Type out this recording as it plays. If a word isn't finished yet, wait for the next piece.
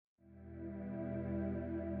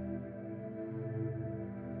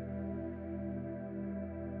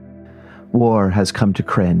War has come to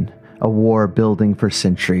Krynn, a war building for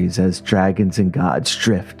centuries as dragons and gods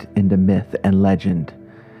drift into myth and legend.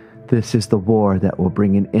 This is the war that will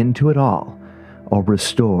bring an end to it all, or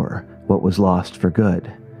restore what was lost for good.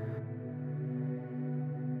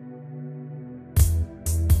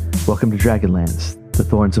 Welcome to Dragonlance, the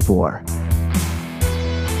Thorns of War.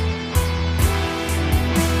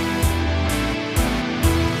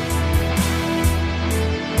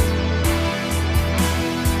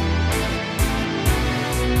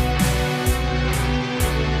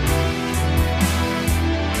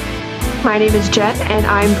 My name is Jen, and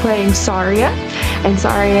I'm playing Saria, and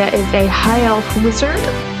Saria is a high elf wizard.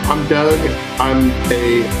 I'm Doug. I'm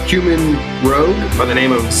a human rogue by the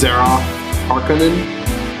name of Xerath Harkonnen.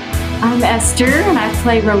 I'm Esther, and I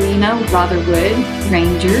play Rowena Rotherwood,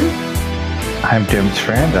 Ranger. I'm Jim's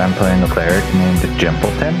friend. I'm playing a cleric named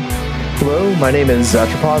Jimpleton. Hello, my name is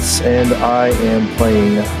Zatropos, and I am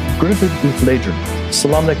playing Griffith Ufladron,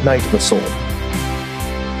 Solamnic Knight of the Soul.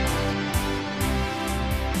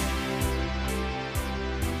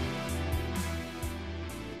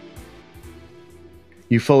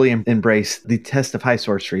 You fully embrace the test of high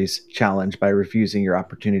sorcery's challenge by refusing your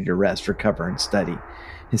opportunity to rest, recover, and study.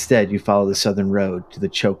 Instead, you follow the southern road to the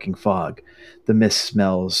choking fog. The mist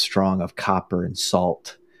smells strong of copper and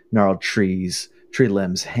salt. Gnarled tree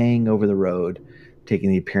limbs hang over the road, taking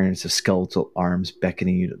the appearance of skeletal arms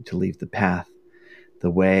beckoning you to leave the path.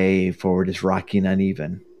 The way forward is rocky and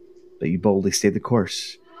uneven, but you boldly stay the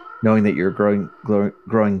course, knowing that you're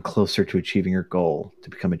growing closer to achieving your goal, to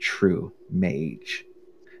become a true mage.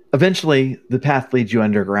 Eventually, the path leads you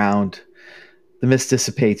underground. The mist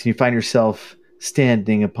dissipates, and you find yourself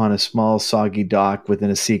standing upon a small, soggy dock within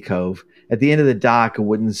a sea cove. At the end of the dock, a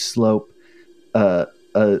wooden sloop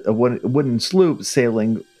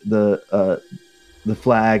sailing the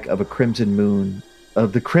flag of the Crimson Moon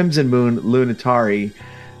Lunitari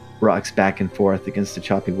rocks back and forth against the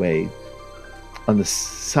choppy wave. On the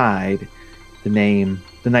side, the name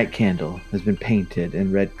The Night Candle has been painted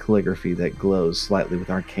in red calligraphy that glows slightly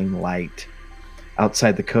with arcane light.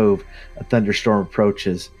 Outside the cove, a thunderstorm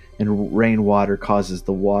approaches, and rainwater causes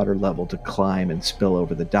the water level to climb and spill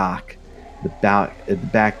over the dock. At the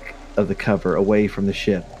back of the cover, away from the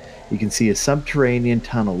ship, you can see a subterranean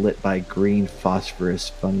tunnel lit by green phosphorus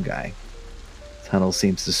fungi. The tunnel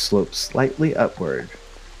seems to slope slightly upward,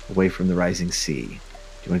 away from the rising sea. Do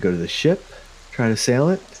you want to go to the ship, try to sail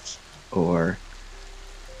it, or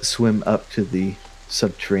swim up to the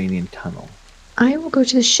subterranean tunnel? I will go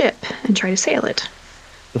to the ship and try to sail it.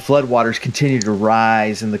 The floodwaters continue to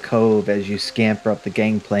rise in the cove as you scamper up the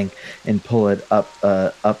gangplank and pull it up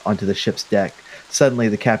onto the ship's deck. Suddenly,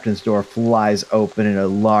 the captain's door flies open and a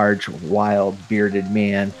large, wild, bearded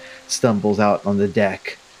man stumbles out on the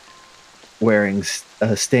deck, wearing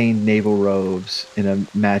stained naval robes and a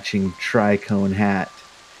matching tricone hat.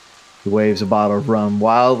 He waves a bottle of rum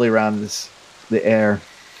wildly around the air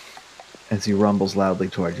as he rumbles loudly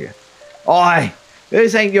toward you. "Oi!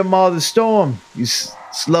 This ain't your mother's storm, you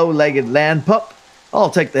slow-legged land pup. I'll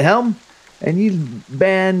take the helm, and you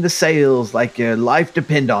band the sails like your life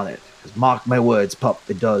depend on it. 'Cause mark my words, pup,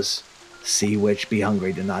 it does. Sea witch be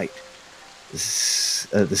hungry tonight. The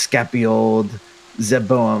scappy old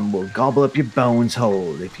Zeboam will gobble up your bones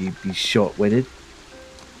whole if you be short-witted.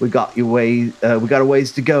 We got a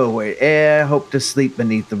ways to go where ere hope to sleep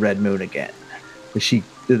beneath the red moon again."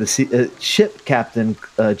 The ship captain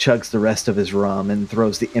chugs the rest of his rum and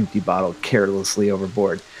throws the empty bottle carelessly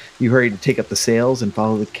overboard. You hurry to take up the sails and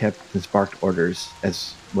follow the captain's barked orders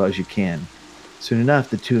as well as you can. Soon enough,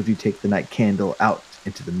 the two of you take the Night Candle out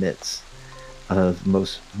into the midst of the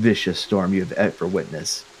most vicious storm you have ever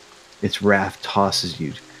witnessed. Its raft tosses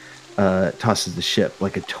the ship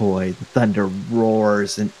like a toy. The thunder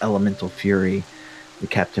roars in elemental fury. The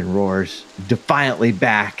captain roars defiantly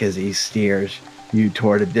back as he steers you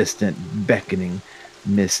toward a distant, beckoning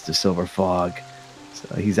mist of silver fog.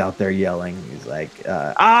 So he's out there yelling. He's like,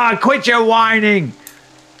 quit your whining!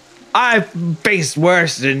 I've faced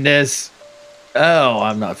worse than this. Oh,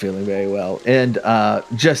 I'm not feeling very well. And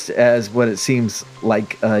just as what it seems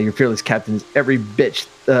like your fearless captain is every bit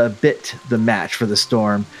the match for the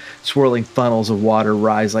storm, swirling funnels of water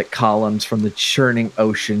rise like columns from the churning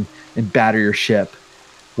ocean and batter your ship.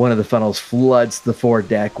 One of the funnels floods the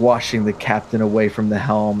foredeck, washing the captain away from the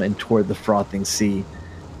helm and toward the frothing sea.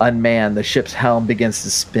 Unmanned, the ship's helm begins to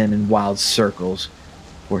spin in wild circles,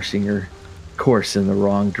 forcing your course in the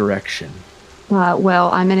wrong direction. Well,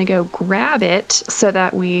 I'm going to go grab it so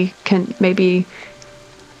that we can maybe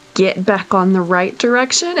get back on the right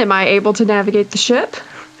direction. Am I able to navigate the ship?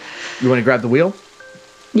 You want to grab the wheel?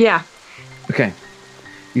 Yeah. Okay.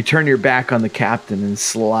 You turn your back on the captain and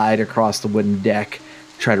slide across the wooden deck,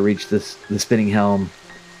 try to reach the spinning helm.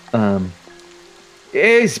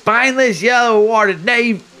 Hey, spineless yellow water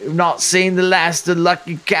Dave, you've not seen the last of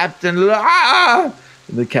lucky captain. Ah!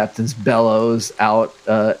 The captain's bellows out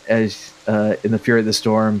as in the fury of the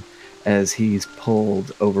storm as he's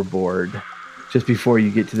pulled overboard. Just before you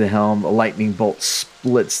get to the helm, a lightning bolt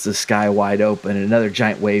splits the sky wide open, and another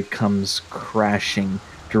giant wave comes crashing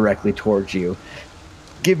directly towards you.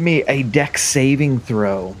 Give me a dex saving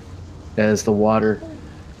throw as the water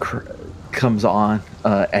comes on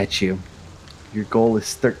at you. Your goal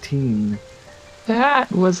is 13. That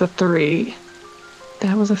was a 3.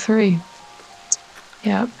 That was a 3.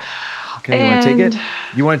 Yep. Okay, you want to take it?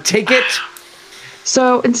 You want to take it?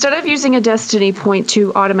 So instead of using a destiny point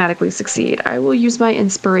to automatically succeed, I will use my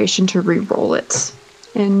inspiration to re-roll it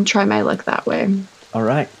and try my luck that way. All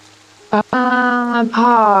right. And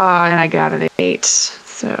I got an 8.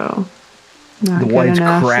 So the waves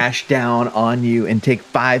crash down on you and take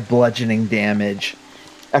 5 bludgeoning damage.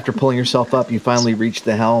 After pulling yourself up, you finally reach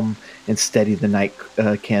the helm and steady the night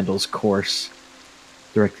candle's course,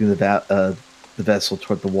 directing the vessel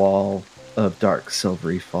toward the wall of dark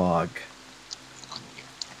silvery fog.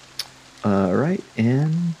 All right,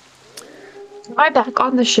 and am I back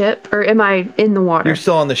on the ship, or am I in the water? You're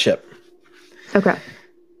still on the ship. Okay.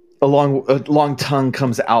 A long tongue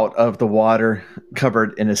comes out of the water,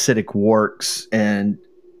 covered in acidic warts, and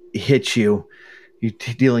hits you,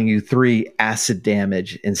 dealing you 3 acid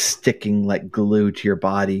damage and sticking like glue to your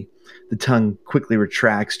body. The tongue quickly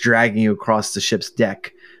retracts, dragging you across the ship's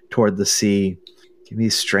deck toward the sea. Give me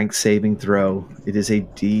a strength saving throw. It is a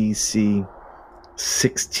DC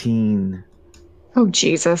 16. Oh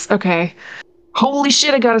Jesus. Okay. Holy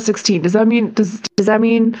shit! I got a 16. Does that mean? Does that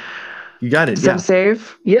mean? You got it. Is that a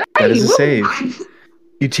save? Yeah. That is a save.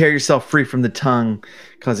 You tear yourself free from the tongue,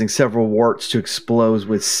 causing several warts to explode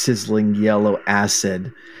with sizzling yellow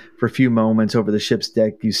acid. For a few moments over the ship's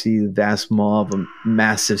deck, you see the vast maw of a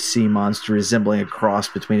massive sea monster resembling a cross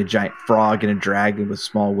between a giant frog and a dragon with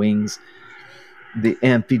small wings. The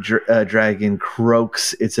amphi-dragon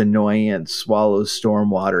croaks its annoyance, swallows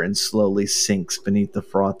storm water, and slowly sinks beneath the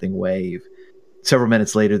frothing wave. Several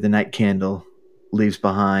minutes later, the night candle leaves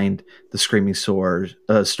behind the screaming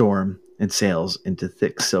storm and sails into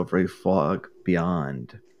thick silvery fog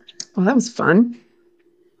beyond. Well, that was fun.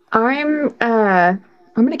 I'm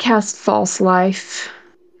gonna cast False Life.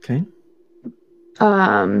 Okay.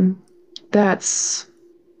 That's...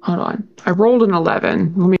 Hold on. I rolled an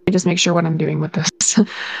 11. Let me just make sure what I'm doing with this.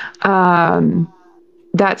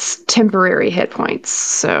 That's temporary hit points.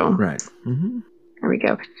 So right. Mm-hmm. There we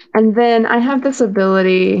go. And then I have this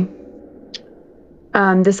ability,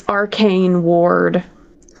 this arcane ward.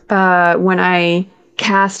 When I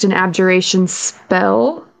cast an abjuration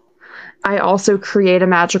spell, I also create a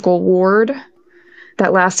magical ward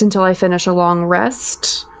that lasts until I finish a long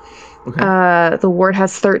rest. Okay. The ward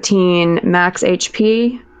has 13 max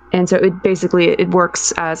HP. And so it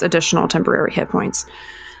works as additional temporary hit points.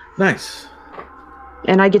 Nice.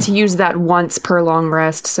 And I get to use that once per long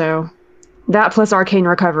rest, so that plus arcane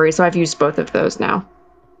recovery, so I've used both of those now.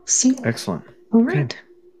 See? Excellent. All right. Okay.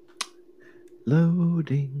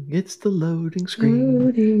 Loading. It's the loading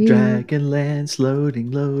screen. Dragonlance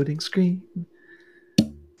loading screen.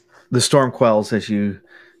 The storm quells as you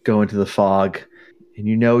go into the fog, and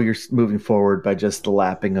you know you're moving forward by just the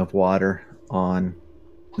lapping of water on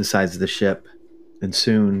the sides of the ship. And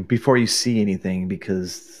soon, before you see anything,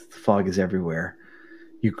 because the fog is everywhere,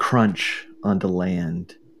 you crunch onto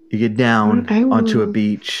land. You get down onto a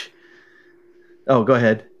beach. Oh, go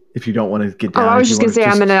ahead. If you don't want to get down. Oh, I was just gonna say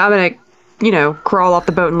I'm gonna crawl off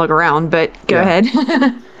the boat and look around, but go ahead.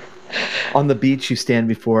 On the beach, you stand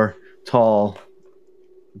before tall,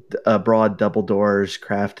 broad double doors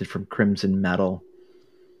crafted from crimson metal.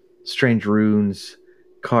 Strange runes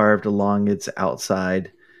carved along its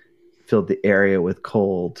outside filled the area with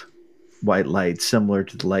cold, white light, similar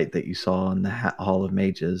to the light that you saw in the Hall of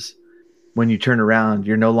Mages. When you turn around,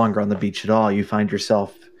 you're no longer on the beach at all. You find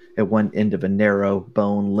yourself at one end of a narrow,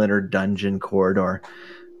 bone-littered dungeon corridor.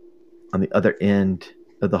 On the other end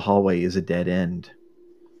of the hallway is a dead end.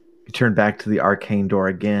 You turn back to the arcane door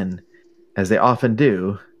again. As they often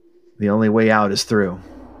do, the only way out is through.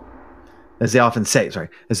 As they often say,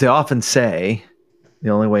 the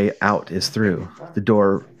only way out is through. The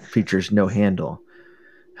door features no handle.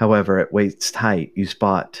 However, at waist height, you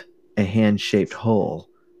spot a hand-shaped hole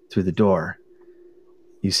through the door.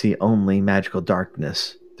 You see only magical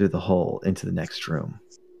darkness through the hole into the next room.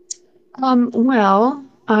 Well,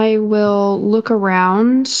 I will look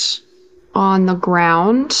around on the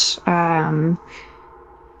ground.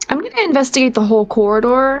 I'm going to investigate the whole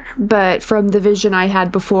corridor, but from the vision I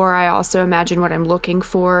had before, I also imagine what I'm looking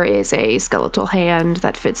for is a skeletal hand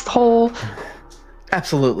that fits the hole.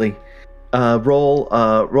 Absolutely. Roll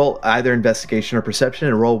either investigation or perception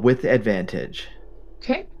and roll with advantage.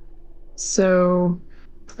 Okay. So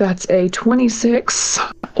that's a 26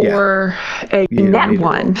 or a nat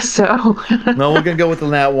 1. So No, we're going to go with the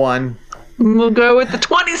nat 1. We'll go with the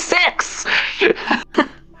 26.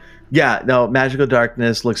 Yeah, no, magical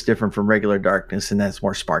darkness looks different from regular darkness, and that's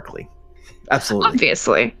more sparkly.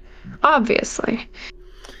 Absolutely. Obviously.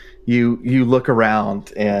 You look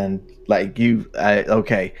around and like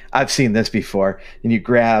okay, I've seen this before, and you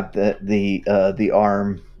grab the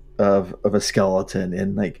arm of a skeleton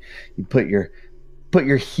and like you put your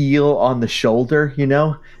heel on the shoulder,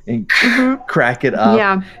 and crack it up.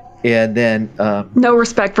 Yeah. And then no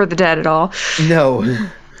respect for the dead at all. No.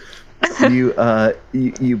 You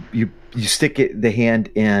stick the hand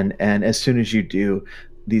in, and as soon as you do,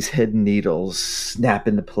 these hidden needles snap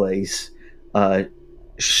into place,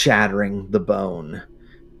 shattering the bone.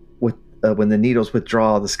 When the needles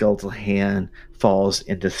withdraw, the skeletal hand falls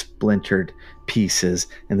into splintered pieces,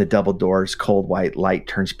 and the double door's cold white light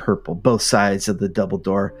turns purple. Both sides of the double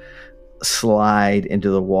door slide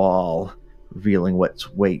into the wall, revealing what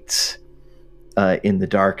waits in the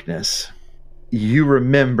darkness. You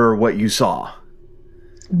remember what you saw.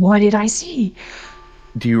 What did I see?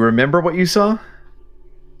 Do you remember what you saw?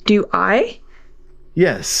 Do I?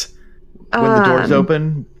 Yes. When the doors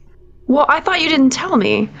open. Well, I thought you didn't tell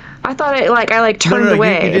me. I thought I turned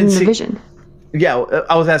away in the vision. Yeah,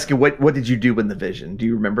 I was asking what did you do in the vision? Do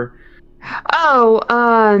you remember? Oh,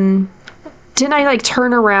 didn't I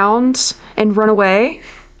turn around and run away?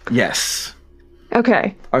 Yes.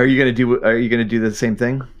 Okay. Are you gonna do the same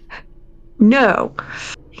thing? No.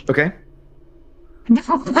 Okay. No.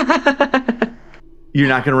 You're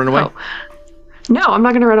not gonna run away? Oh. No, I'm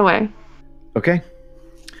not gonna run away. Okay.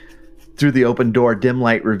 Through the open door, dim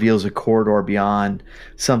light reveals a corridor beyond.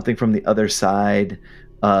 Something from the other side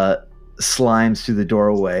slimes through the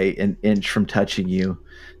doorway an inch from touching you.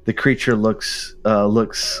 The creature looks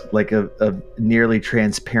like a nearly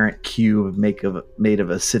transparent cube made of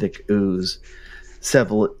acidic ooze.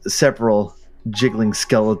 Several jiggling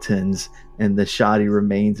skeletons and the shoddy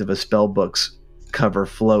remains of a spellbook's cover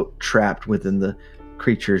float trapped within the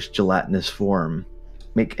creature's gelatinous form.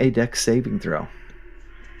 Make a dex saving throw.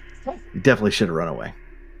 You definitely should have run away.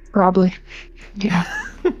 Probably. Yeah.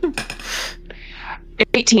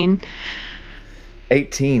 18.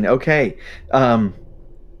 18. Okay. As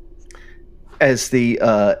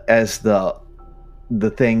the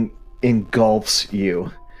thing engulfs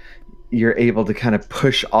you, you're able to kind of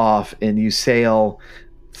push off, and you sail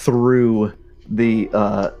through the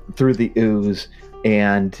ooze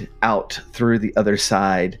and out through the other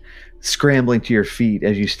side, scrambling to your feet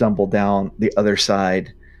as you stumble down the other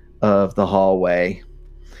side of the hallway.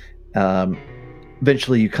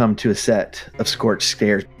 Eventually you come to a set of scorched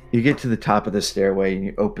stairs. You get to the top of the stairway and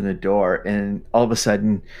you open the door, and all of a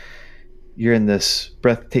sudden you're in this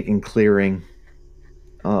breathtaking clearing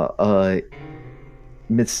amidst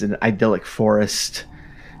an idyllic forest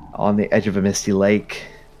on the edge of a misty lake.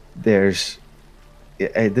 This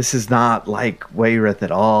is not like Wayreth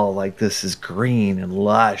at all. Like, this is green and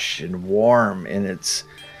lush and warm, and it's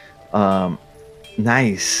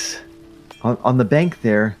nice. On the bank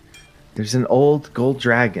there's an old gold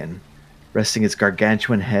dragon resting its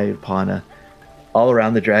gargantuan head upon all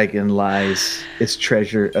around the dragon lies its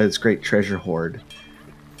great treasure hoard,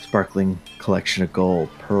 sparkling collection of gold,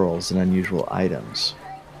 pearls, and unusual items.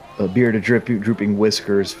 A beard of drooping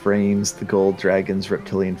whiskers frames the gold dragon's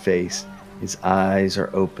reptilian face. His eyes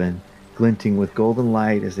are open, glinting with golden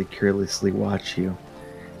light as they curiously watch you.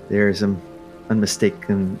 There is an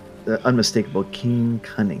unmistakable keen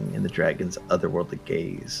cunning in the dragon's otherworldly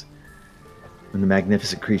gaze. When the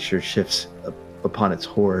magnificent creature shifts upon its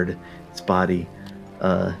hoard, its body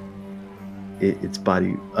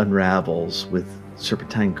unravels with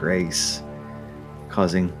serpentine grace,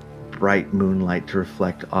 causing bright moonlight to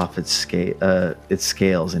reflect off its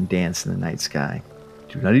scales and dance in the night sky.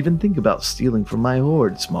 Do not even think about stealing from my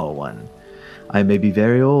hoard, small one. I may be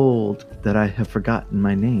very old, that I have forgotten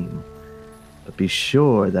my name, but be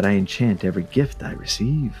sure that I enchant every gift I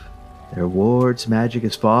receive. Their ward's magic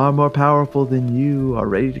is far more powerful than you are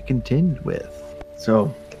ready to contend with.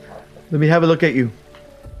 So, let me have a look at you.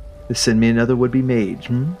 Send me another would-be mage,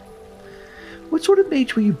 What sort of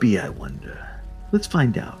mage will you be, I wonder? Let's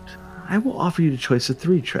find out. I will offer you the choice of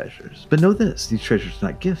 3 treasures, but know this, these treasures are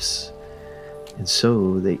not gifts, and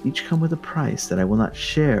so they each come with a price that I will not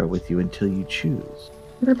share with you until you choose.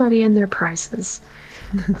 Everybody and their prices.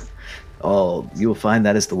 Oh, you'll find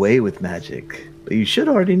that is the way with magic. But you should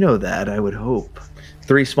already know that, I would hope.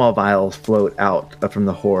 3 small vials float out from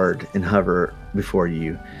the hoard and hover before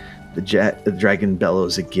you. The dragon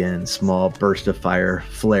bellows again, small burst of fire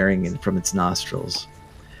flaring in from its nostrils.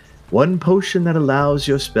 1 potion that allows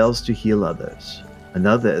your spells to heal others.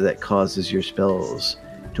 Another that causes your spells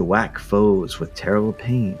to whack foes with terrible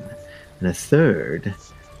pain. And a third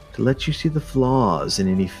to let you see the flaws in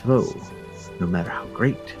any foe, no matter how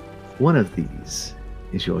great. One of these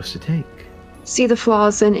is yours to take. See the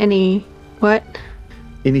flaws in any what?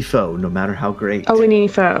 Any foe, no matter how great. Oh, in any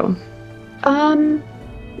foe.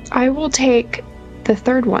 I will take the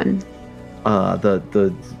third one. To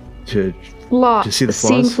see the flaws.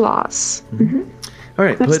 Seeing flaws. Mm-hmm. All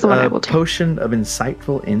right, That's put the one I a will take. potion of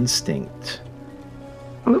insightful instinct.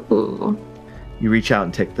 Ooh. You reach out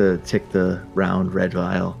and take the round red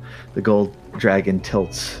vial. The gold dragon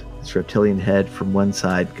tilts its reptilian head from one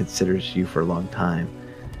side, considers you for a long time.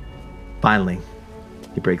 Finally,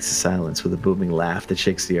 he breaks the silence with a booming laugh that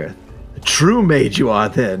shakes the earth. A true mage you are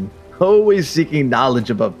then, always seeking knowledge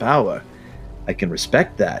above power. I can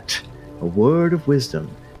respect that. A word of wisdom.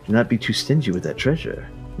 Do not be too stingy with that treasure.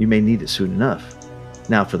 You may need it soon enough.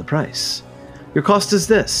 Now for the price. Your cost is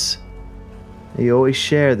this. You always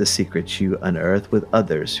share the secrets you unearth with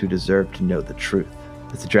others who deserve to know the truth.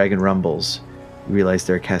 As the dragon rumbles, you realize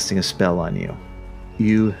they're casting a spell on you.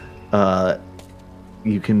 You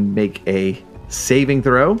can make a saving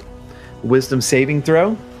throw, wisdom saving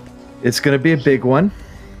throw. It's going to be a big one.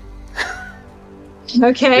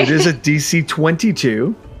 Okay. It is a DC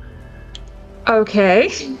 22. Okay.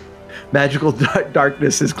 Magical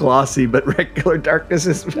darkness is glossy, but regular darkness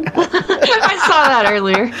is bad. I saw that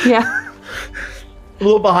earlier. Yeah. A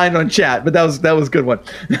little behind on chat, but that was a good one.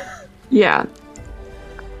 Yeah.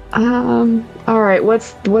 All right.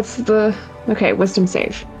 What's the wisdom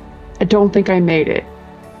save? I don't think I made it.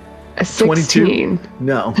 A 16. 22?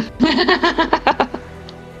 No. Do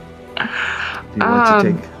you want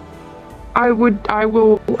to take? I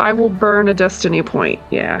will burn a destiny point.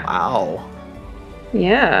 Yeah. Wow.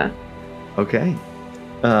 Yeah. Okay.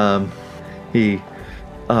 He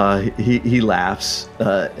laughs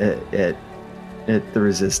at the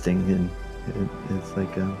resisting, and it's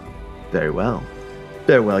like, very well,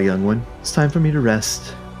 young one. It's time for me to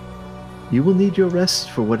rest. You will need your rest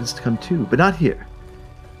for what is to come too, but not here.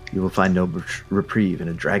 You will find no reprieve in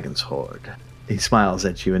a dragon's hoard. He smiles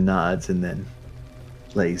at you and nods, and then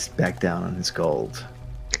lays back down on his gold.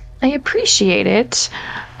 I appreciate it.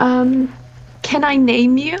 Can I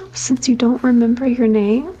name you since you don't remember your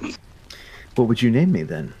name? What would you name me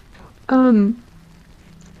then? Can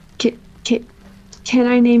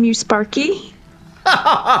I name you Sparky?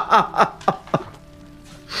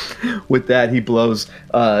 With that, he blows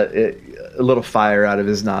a little fire out of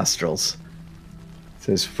his nostrils.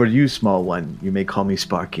 Says, "For you, small one, you may call me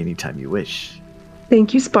Sparky anytime you wish."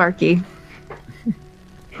 Thank you, Sparky.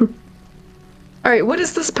 All right, what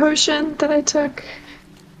is this potion that I took?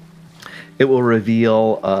 It will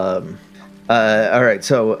reveal. All right,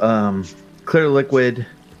 so clear liquid.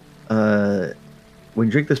 When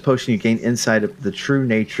you drink this potion, you gain insight of the true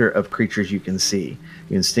nature of creatures you can see.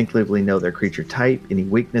 You instinctively know their creature type, any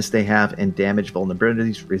weakness they have, and damage,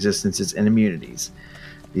 vulnerabilities, resistances, and immunities.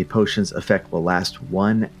 The potion's effect will last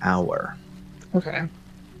 1 hour. Okay.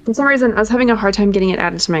 For some reason, I was having a hard time getting it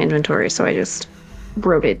added to my inventory, so I just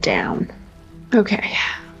wrote it down. Okay.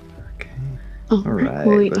 Okay. All right,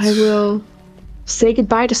 well, I will say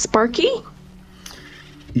goodbye to Sparky.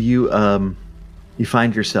 You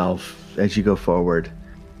find yourself, as you go forward,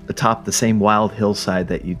 atop the same wild hillside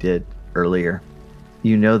that you did earlier.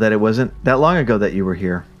 You know that it wasn't that long ago that you were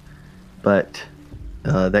here, but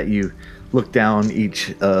that you looked down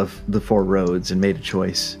each of the 4 roads and made a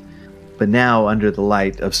choice. But now, under the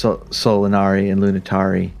light of Solinari and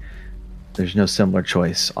Lunitari, there's no similar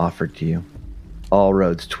choice offered to you. All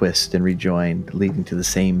roads twist and rejoin, leading to the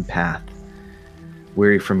same path.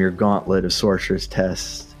 Weary from your gauntlet of sorcerer's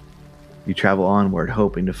tests, you travel onward,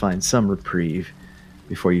 hoping to find some reprieve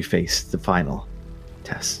before you face the final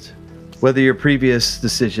test. Whether your previous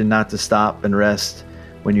decision not to stop and rest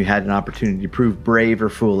when you had an opportunity to prove brave or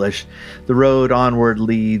foolish, the road onward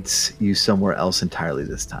leads you somewhere else entirely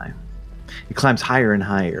this time. It climbs higher and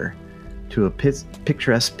higher to a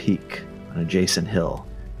picturesque peak on an adjacent hill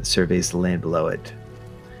that surveys the land below it.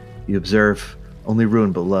 You observe only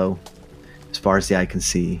ruin below. As far as the eye can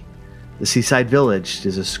see, the seaside village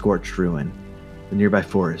is a scorched ruin. The nearby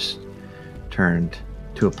forest turned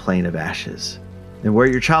to a plain of ashes. And where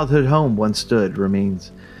your childhood home once stood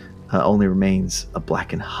only remains a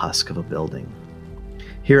blackened husk of a building.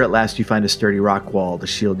 Here at last you find a sturdy rock wall to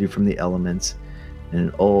shield you from the elements and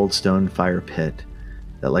an old stone fire pit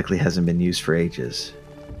that likely hasn't been used for ages.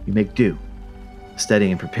 You make do,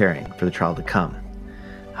 studying and preparing for the trial to come,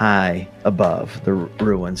 high above the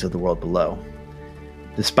ruins of the world below.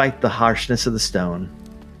 Despite the harshness of the stone,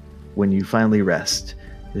 when you finally rest,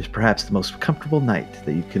 it is perhaps the most comfortable night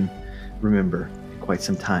that you can remember in quite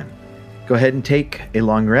some time. Go ahead and take a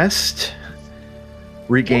long rest.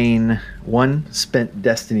 Regain 1 spent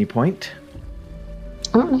destiny point.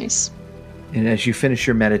 Oh, nice. And as you finish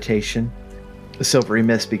your meditation, a silvery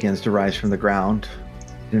mist begins to rise from the ground.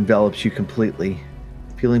 It envelops you completely.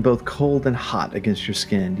 Feeling both cold and hot against your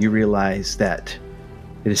skin, you realize that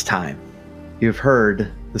it is time. You have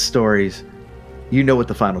heard the stories. You know what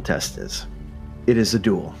the final test is. It is a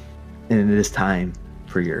duel, and it is time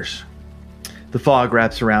for yours. The fog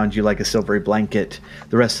wraps around you like a silvery blanket.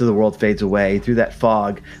 The rest of the world fades away. Through that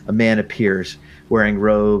fog, a man appears, wearing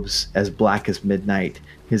robes as black as midnight,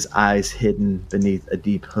 his eyes hidden beneath a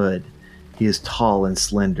deep hood. He is tall and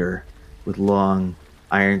slender, with long,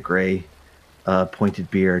 iron gray, pointed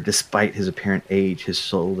beard. Despite his apparent age, his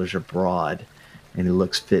shoulders are broad, and he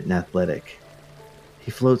looks fit and athletic. He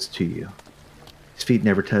floats to you, his feet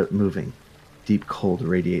never moving. Deep cold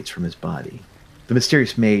radiates from his body. The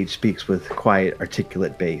mysterious mage speaks with quiet,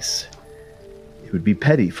 articulate bass. It would be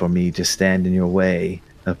petty for me to stand in your way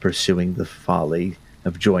of pursuing the folly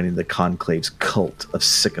of joining the Conclave's cult of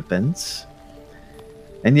sycophants.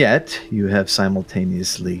 And yet, you have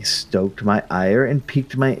simultaneously stoked my ire and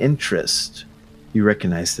piqued my interest. You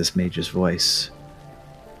recognize this mage's voice.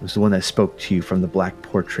 It was the one that spoke to you from the black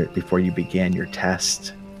portrait before you began your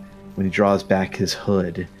test. When he draws back his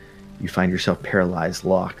hood, you find yourself paralyzed,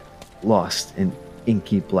 lost in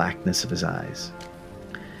inky blackness of his eyes.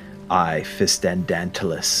 I,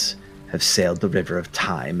 Fistandantilus, have sailed the river of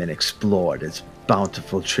time and explored its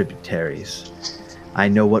bountiful tributaries. I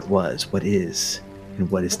know what was, what is, and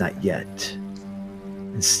what is not yet.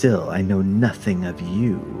 And still I know nothing of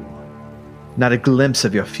you. Not a glimpse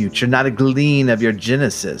of your future, not a gleam of your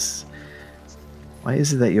genesis. Why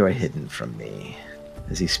is it that you are hidden from me?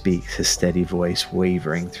 As he speaks, his steady voice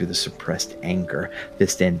wavering through the suppressed anger,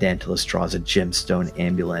 Fistandantilus draws a gemstone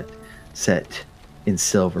amulet set in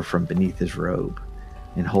silver from beneath his robe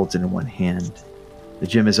and holds it in one hand. The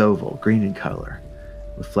gem is oval, green in color,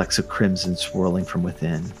 with flecks of crimson swirling from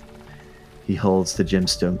within. He holds the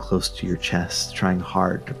gemstone close to your chest, trying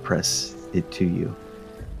hard to press it to you.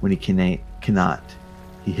 When he cannot,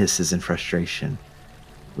 he hisses in frustration,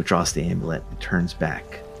 withdraws the amulet and turns back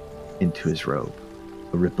into his robe.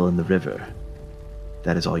 A ripple in the river.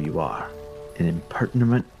 That is all you are. An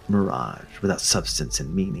impertinent mirage without substance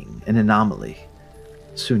and meaning. An anomaly.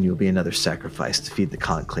 Soon you'll be another sacrifice to feed the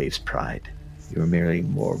Conclave's pride. You are merely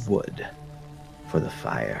more wood for the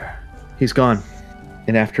fire. He's gone.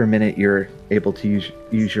 And after a minute, you're able to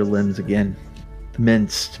use your limbs again. The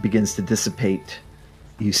mist begins to dissipate.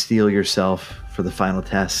 You steel yourself for the final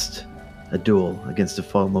test. A duel against a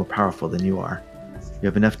foe more powerful than you are. You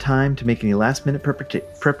have enough time to make any last-minute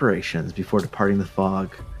preparations before departing the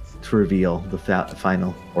fog to reveal the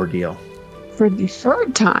final ordeal. For the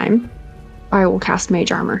third time, I will cast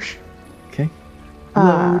Mage Armor. Okay.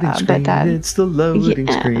 Loading screen. It's the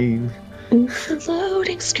loading screen. It's the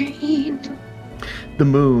loading screen. The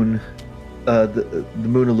moon, the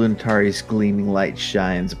moon of Lunatari's gleaming light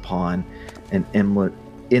shines upon an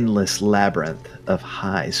endless labyrinth of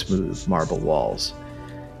high, smooth marble walls.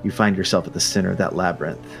 You find yourself at the center of that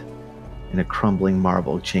labyrinth, in a crumbling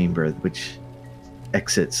marble chamber which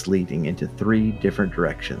exits leading into 3 different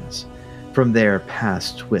directions. From there,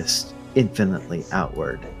 paths twist infinitely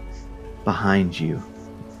outward. Behind you,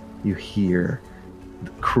 you hear the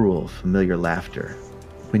cruel, familiar laughter.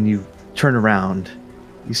 When you turn around,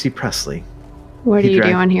 you see Presley. What are you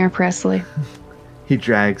doing here, Presley? He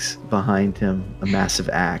drags behind him a massive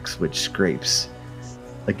axe which scrapes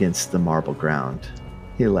against the marble ground.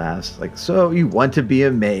 He laughs like, so you want to be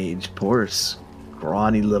a mage? Poor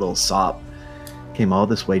scrawny little sop. Came all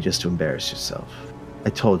this way just to embarrass yourself.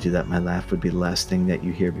 I told you that my laugh would be the last thing that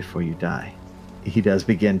you hear before you die. He does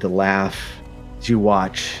begin to laugh as you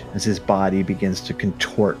watch as his body begins to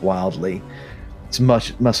contort wildly. His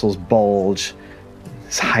muscles bulge.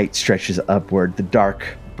 His height stretches upward. The dark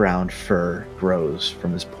brown fur grows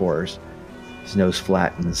from his pores. His nose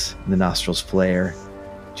flattens. The nostrils flare.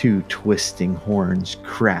 2 twisting horns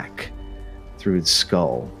crack through his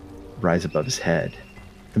skull, rise above his head.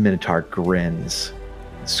 The Minotaur grins,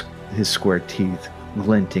 his square teeth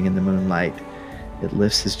glinting in the moonlight. It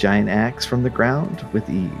lifts his giant axe from the ground with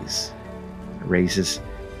ease. It raises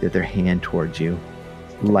the other hand towards you.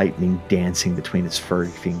 lightning dancing between its furry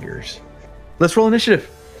fingers. Let's roll initiative.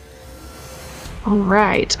 All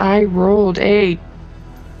right, I rolled a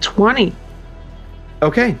 20.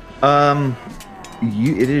 Okay.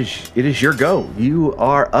 It is your go. You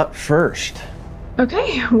are up first.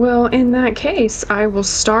 Okay, well, in that case, I will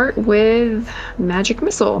start with Magic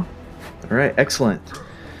Missile. All right, excellent.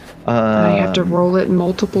 I have to roll it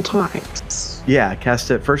multiple times. Yeah,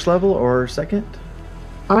 cast it first level or second?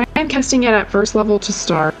 I am casting it at first level to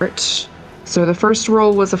start. So the first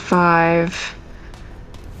roll was a 5.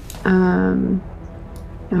 And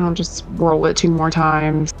I'll just roll it 2 more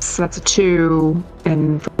times. So that's a 2.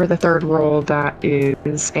 And for the third roll, that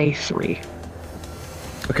is a 3.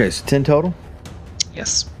 Okay, so 10 total?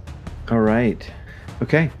 Yes. All right.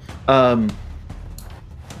 Okay.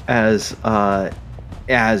 As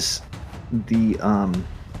the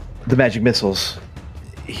magic missiles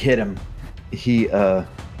hit him, he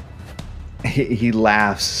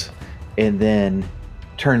laughs and then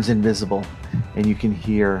turns invisible, and you can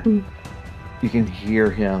hear him.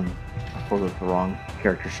 I pulled up the wrong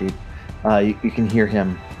character sheet. You can hear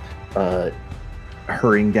him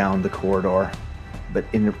hurrying down the corridor, but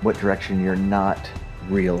in what direction you're not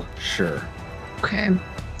real sure. Okay.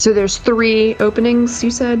 So there's 3 openings,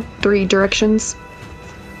 you said? 3 directions?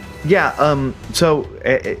 Yeah, so,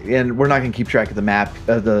 and we're not going to keep track of the map,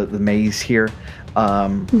 the maze here.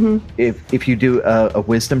 If you do a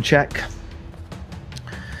wisdom check,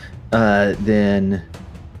 then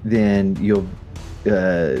you'll,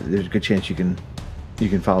 there's a good chance you can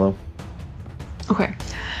follow. Okay.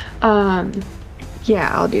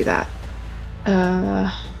 Yeah, I'll do that.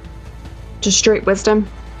 Just straight wisdom?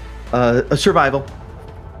 A survival.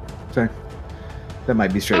 Sorry. That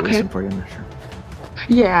might be straight Okay. wisdom for you, I'm not sure.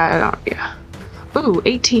 Yeah. Ooh,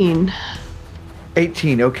 18.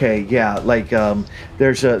 18, okay, yeah. Like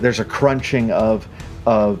there's a crunching of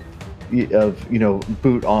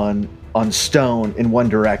boot on stone in one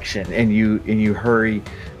direction, and you hurry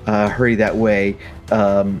that way,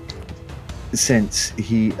 since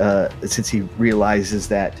he realizes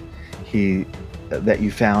that you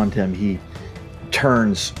found him. He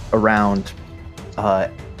turns around,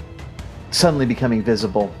 suddenly becoming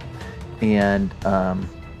visible, and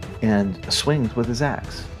swings with his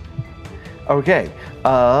axe. Okay,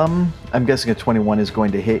 I'm guessing a 21 is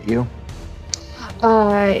going to hit you.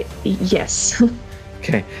 Yes.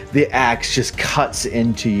 Okay, the axe just cuts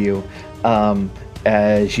into you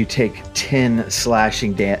as you take 10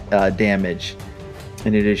 slashing damage,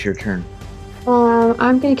 and it is your turn.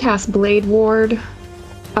 I'm gonna cast Blade Ward.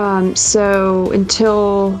 So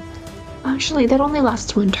until... Actually, that only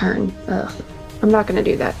lasts 1 turn. Ugh. I'm not gonna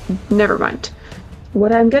do that. Never mind.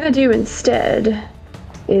 What I'm gonna do instead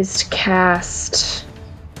is cast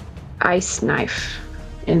Ice Knife.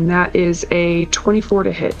 And that is a 24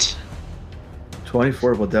 to hit.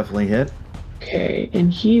 24 will definitely hit. Okay,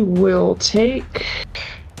 and he will take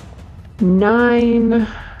 9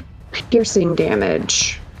 piercing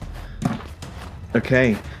damage.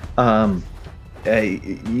 Okay.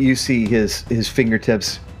 You see his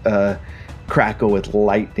fingertips crackle with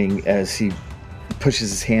lightning as he pushes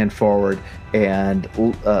his hand forward, and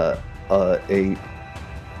a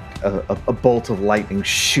bolt of lightning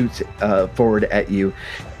shoots forward at you.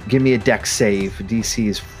 Give me a dex save. DC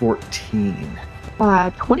is 14.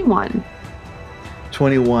 21.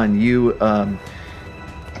 21. You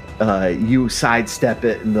sidestep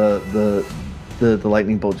it, and the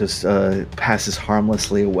lightning bolt just passes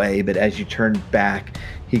harmlessly away. But as you turn back,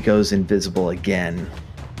 he goes invisible again.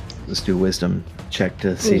 Let's do a wisdom check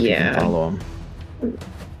to see if you can follow him.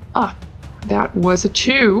 That was a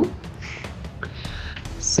 2.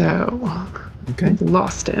 So, Okay. I've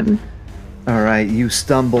lost him. All right, you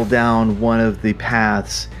stumble down one of the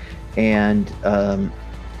paths, and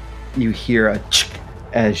you hear a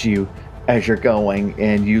as you're going,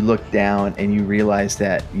 and you look down and you realize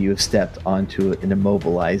that you have stepped onto an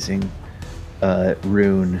immobilizing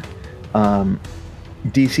rune.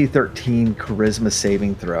 DC 13 charisma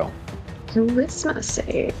saving throw. Charisma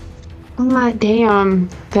save. Oh, damn.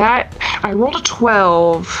 That... I rolled a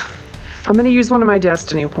 12. I'm going to use one of my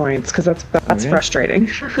destiny points, because that's Okay. frustrating.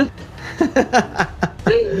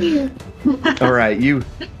 All right, you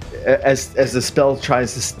as the spell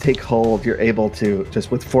tries to take hold, you're able to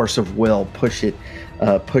just with force of will push it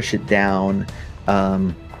down,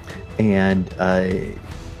 and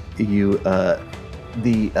you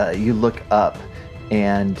look up,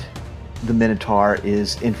 and the Minotaur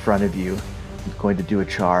is in front of you. He's going to do a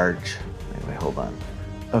charge. Wait, hold on.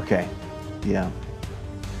 Okay, yeah.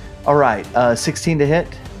 All right, 16 to hit.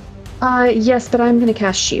 Yes, but I'm going to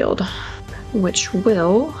cast Shield, which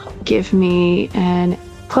will give me an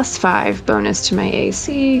 +5 bonus to my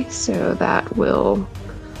AC, so that will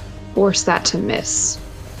force that to miss.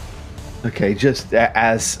 Okay, just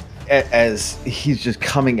as he's just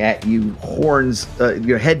coming at you, horns,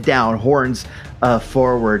 your head down, horns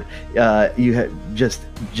forward. You just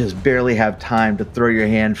barely have time to throw your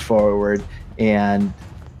hand forward, and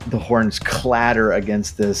the horns clatter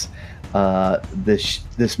against this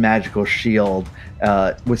magical shield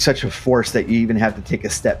with such a force that you even have to take a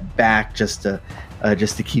step back just to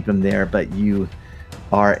keep him there. But you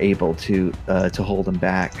are able to hold him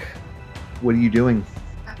back. What are you doing?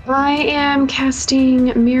 I am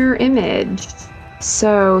casting Mirror Image.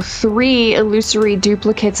 So 3 illusory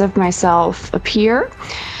duplicates of myself appear.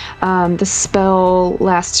 The spell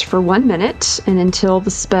lasts for 1 minute, and until the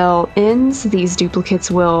spell ends, these duplicates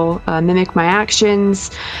will mimic my actions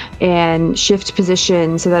and shift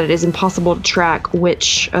position so that it is impossible to track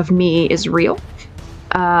which of me is real.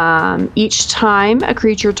 Each time a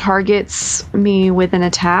creature targets me with an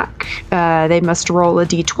attack, they must roll a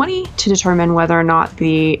d20 to determine whether or not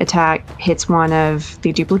the attack hits one of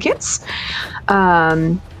the duplicates.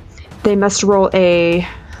 They must roll a...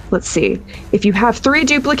 Let's see. If you have 3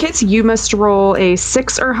 duplicates, you must roll a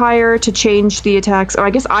 6 or higher to change the attacks. Oh, I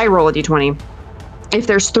guess I roll a d20. If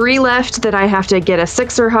there's 3 left, then I have to get a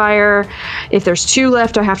 6 or higher. If there's 2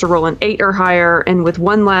 left, I have to roll an 8 or higher. And with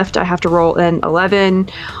 1 left, I have to roll an 11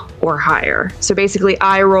 or higher. So basically,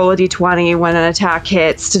 I roll a d20 when an attack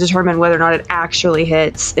hits to determine whether or not it actually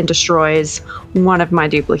hits and destroys one of my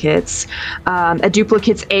duplicates. A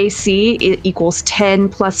duplicate's AC equals 10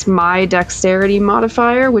 plus my dexterity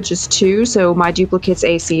modifier, which is 2. So my duplicate's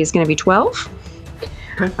AC is going to be 12.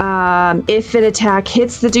 If an attack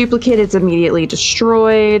hits the duplicate, it's immediately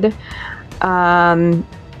destroyed. It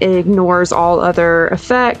ignores all other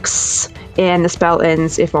effects, and the spell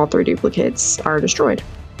ends if all 3 duplicates are destroyed.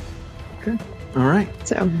 Okay. All right.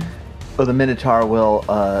 So, the Minotaur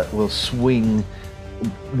will swing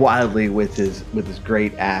wildly with his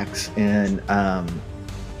great axe, and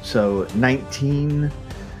so 19.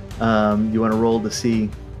 You want to roll to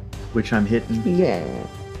see which I'm hitting? yeah.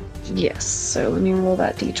 Yes, so let me roll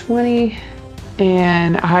that d20.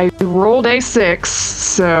 And I rolled a 6,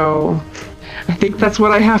 so I think that's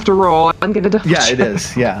what I have to roll. I'm gonna double Yeah, check. it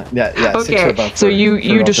is. Yeah. 6 or Okay, above so for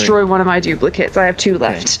you all destroy 3. one of my duplicates. I have 2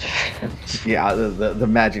 left. Yeah, the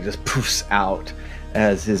magic just poofs out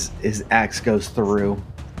as his axe goes through.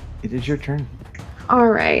 It is your turn. All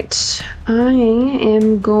right, I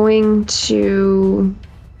am going to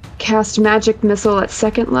cast Magic Missile at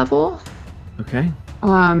 2nd level. Okay.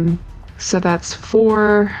 So that's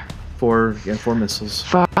 4, 4 missiles.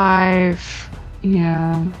 5,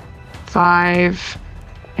 5,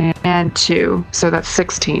 and 2. So that's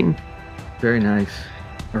 16. Very nice.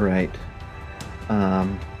 All right.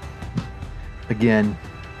 Again,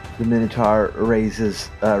 the Minotaur raises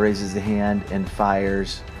the hand and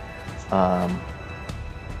fires.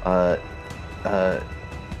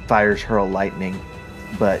 Fires hurl lightning,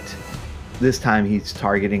 but this time he's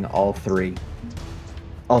targeting all three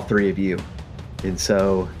of you, and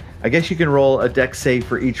so I guess you can roll a dex save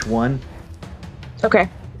for each one. Okay.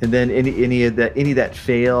 And then any that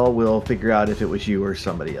fail, we'll figure out if it was you or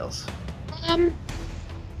somebody else.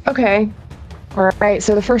 Okay. All right.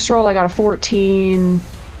 So the first roll, I got a 14,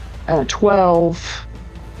 a 12,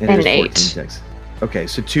 and there's an 14 8. dex. Okay,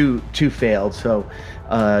 so two failed. So,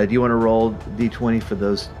 do you want to roll d20 for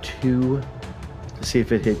those 2 to see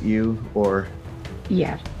if it hit you or?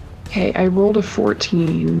 Yeah. Okay, I rolled a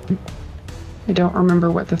 14. I don't remember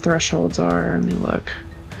what the thresholds are. Let me look.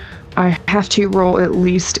 I have to roll at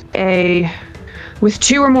least with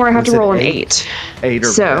 2 or more, I have to roll an 8. 8 or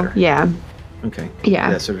So, better. yeah. Okay.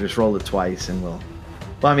 Yeah. So just roll it twice and well,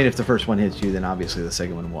 I mean, if the first one hits you, then obviously the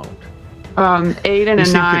second one won't. 8 and You a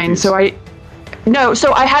seem 9. confused.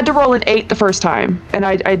 So I had to roll an 8 the first time, and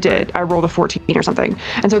I did. I rolled a 14 or something.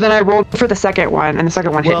 And so then I rolled for the second one, and the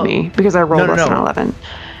second one Well, hit me because I rolled no, less than no. 11.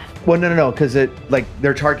 Well, no, because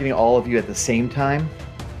they're targeting all of you at the same time,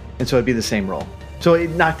 and so it'd be the same roll. So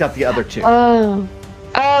it knocked out the other 2. Oh,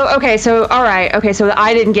 okay. So, all right. Okay, so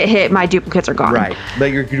I didn't get hit. My duplicates are gone. Right,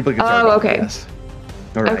 but your duplicates are Oh, gone, okay. Yes.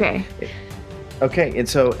 All right. Okay. Okay, and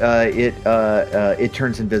so it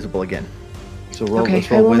turns invisible again. So roll. Okay,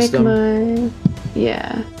 Let's I roll will wisdom. make my...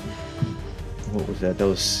 Yeah. What was that? That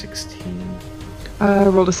was 16. I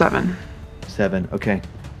rolled a 7. 7. Okay.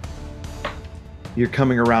 You're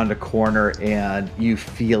coming around a corner and you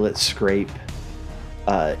feel it scrape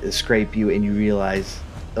you, and you realize,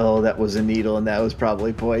 oh, that was a needle, and that was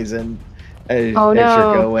probably poison. As Oh, no.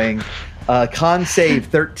 you're going, con save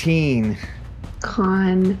 13.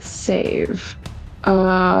 Con save.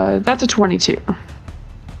 That's a 22.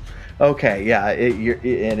 Okay, yeah,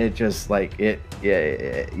 it just like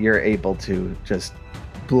you're able to just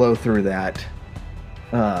blow through that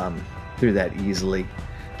easily.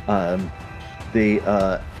 As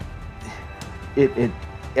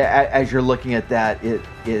you're looking at that,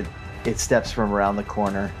 it steps from around the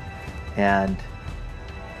corner and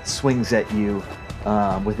swings at you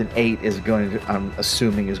with an 8. I'm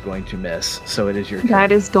assuming is going to miss. So it is your turn.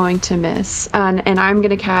 That is going to miss, and I'm going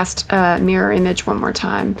to cast Mirror Image one more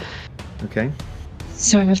time. Okay.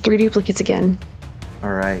 So I have 3 duplicates again.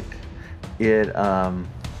 All right. It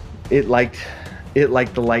liked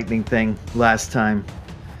the lightning thing last time.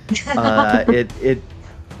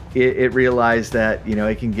 It realized that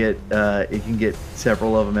it can get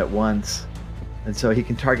several of them at once, and so he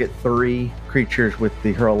can target 3 creatures with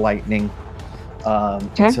the hurl lightning.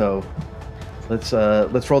 Okay. So let's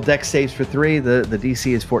roll Dex saves for 3. The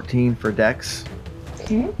DC is 14 for Dex.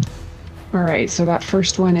 Okay. All right, so that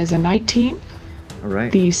first one is a 19. All right.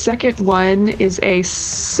 The second one is a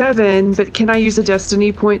 7, but can I use a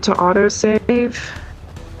destiny point to autosave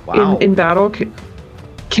Wow. in battle?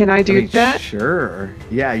 Can I do that? Sure.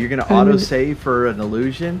 Yeah, you're gonna autosave for an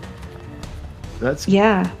illusion. That's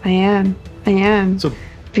Yeah, I am. so.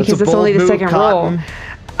 Because that's a it's only the bold move, second Cotton. roll.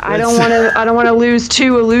 I don't want to lose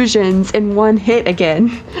 2 illusions in 1 hit again.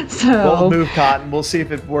 So Bold move, Cotton. We'll see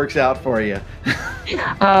if it works out for you.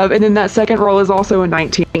 and then that second roll is also a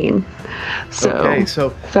 19. So Okay,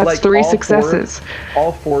 so that's like 3 all successes.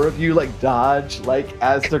 All 4 of you like dodge like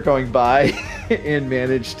as they're going by and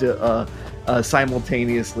manage to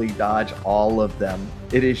simultaneously dodge all of them.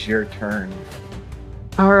 It is your turn.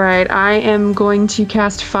 All right, I am going to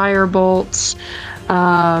cast Firebolt.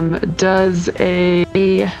 Does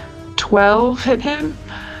a 12 hit him?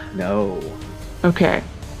 No, Okay.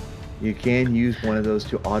 you can use one of those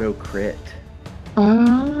to auto crit.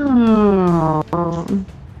 Oh.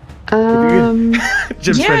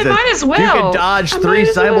 Jim's Yeah, friend I says, might as You well. can dodge I 3 might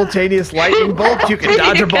as well. simultaneous lightning bolts. You can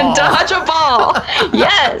dodge a ball. You can dodge a ball.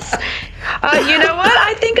 Yes. You know what?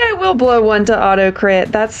 I think I will blow 1 to auto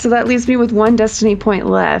crit. That leaves me with 1 destiny point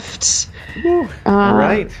left. All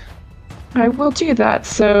right. I will do that.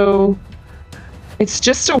 So it's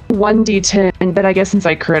just a 1d10, but I guess since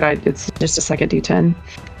I crit, it's just a second d10.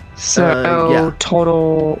 So yeah.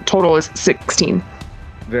 total is 16.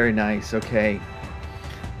 Very nice. Okay.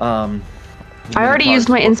 I already used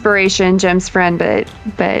my inspiration, Jim's friend,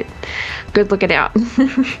 but good looking out.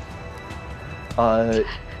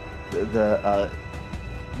 The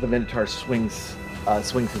Minotaur swings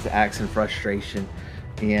his axe in frustration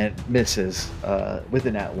and misses with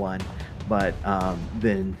a nat 1, but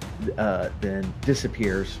then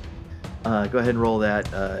disappears. Go ahead and roll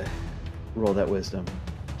that wisdom.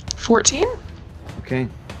 14? Okay.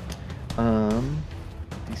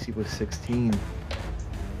 DC was 16.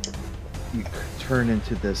 You turn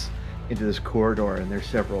into this corridor, and there's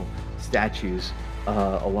several statues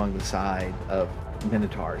along the side of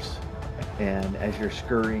Minotaurs. And as you're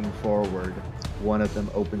scurrying forward, one of them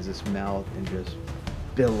opens its mouth and just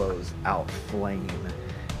billows out flame.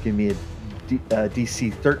 Give me a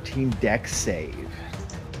DC 13 Dex save.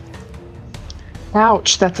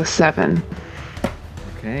 Ouch, that's a 7.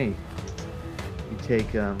 Okay. You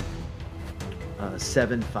take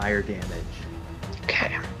 7 fire damage.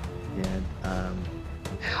 Okay. And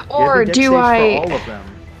Or Dex do saves I for all of them?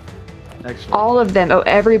 Actually, all of them? Oh,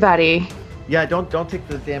 everybody. yeah. Don't take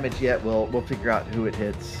the damage yet. We'll figure out who it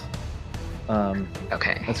hits.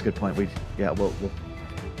 Okay. That's a good point. We'll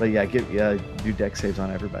but yeah, do dex saves on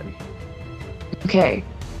everybody. Okay.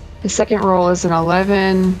 The second roll is an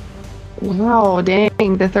 11. Wow,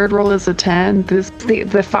 dang. The third roll is a 10.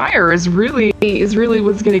 The fire is really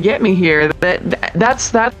what's gonna get me here.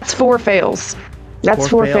 That's 4 fails. That's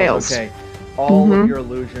 4 fails. Okay. All of your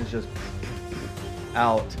illusions just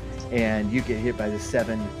out, and you get hit by the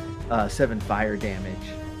 7 fire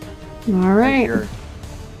damage. All right.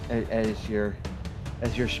 As you're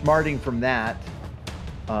smarting from that,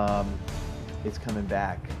 it's coming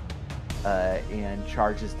back and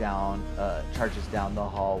charges down the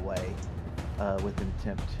hallway with an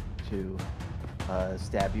attempt to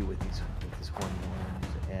stab you with his horny worms,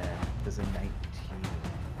 and does a 19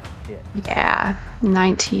 hit. Yeah,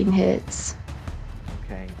 19 hits.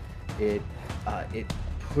 Okay, it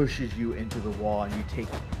pushes you into the wall, and you take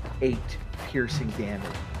 8 piercing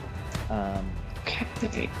damage.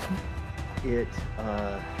 Okay.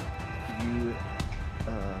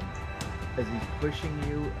 As he's pushing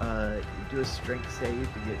you, do a strength save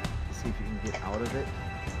to see if you can get out of it.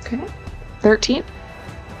 Okay. 13.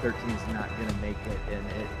 13's not gonna make it, and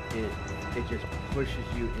it just pushes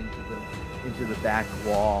you into the back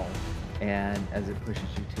wall, and as it pushes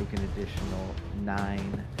you, take an additional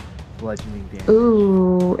 9 bludgeoning damage.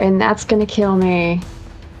 Ooh, and that's gonna kill me.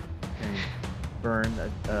 And burn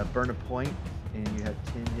a point, and you have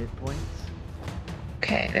 10 hit points.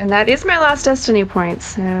 Okay, and that is my last destiny point,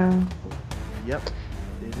 so... Yep,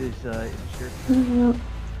 it is. It's your Mhm.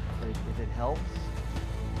 if it helps.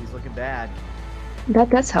 He's looking bad. That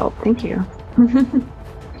does help, thank you. Things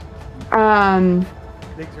are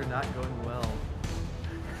not going well.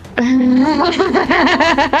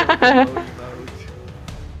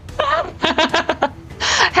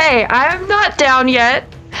 Hey, I'm not down yet.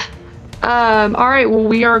 Alright, well,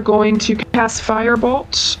 we are going to cast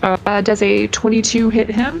Firebolt. Does a 22 hit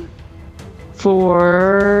him?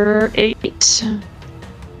 For 8. He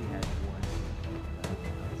had one.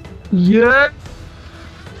 Yes!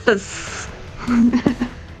 What does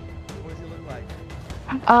he look like?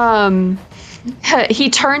 He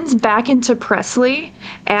turns back into Presley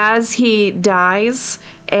as he dies,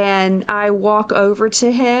 and I walk over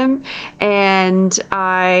to him and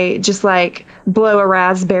I just like blow a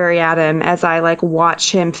raspberry at him as I like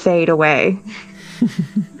watch him fade away.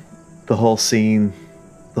 The whole scene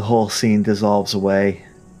dissolves away,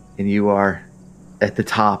 and you are at the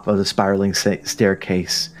top of the spiraling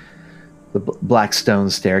staircase, the black stone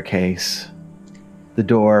staircase. The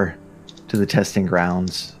door to the testing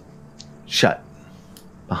grounds shut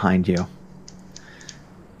behind you.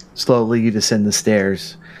 Slowly you descend the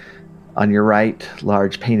stairs. On your right,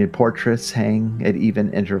 large painted portraits hang at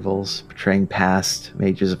even intervals, portraying past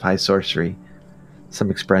mages of high sorcery. Some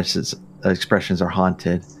expressions are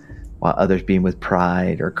haunted, while others beam with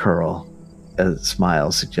pride or curl a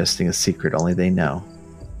smile suggesting a secret only they know.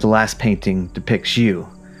 The last painting depicts you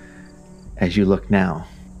as you look now.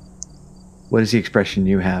 What is the expression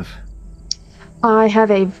you have? I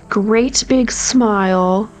have a great big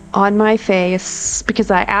smile on my face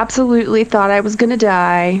because I absolutely thought I was gonna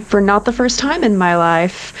die for not the first time in my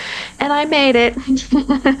life, and I made it.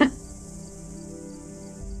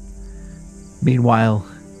 Meanwhile,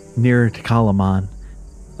 nearer to Kalaman,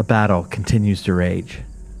 a battle continues to rage.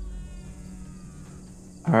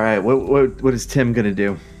 All right, what is Tim gonna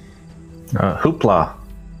do? Hoopla.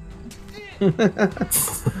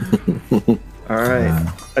 All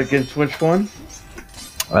right, against which one?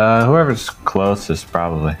 Whoever's closest,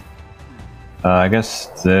 probably. I guess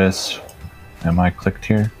this. Am I clicked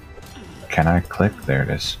here? Can I click? There it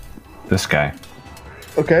is. This guy.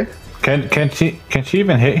 Okay. Can she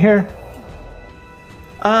even hit here?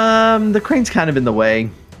 The crane's kind of in the way.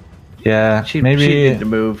 Yeah, She maybe needed to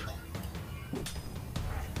move.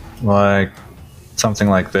 like something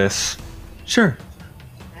like this. Sure.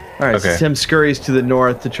 All right, Okay. so Tim scurries to the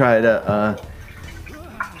north to try to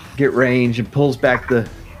get range and pulls back the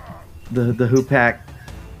hoopak.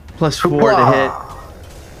 +4 to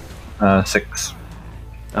hit. 6.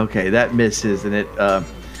 Okay, that misses, and it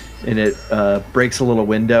breaks a little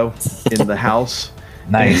window in the house.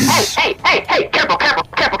 Nice. Hey, careful.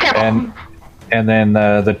 And then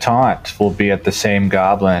the taunt will be at the same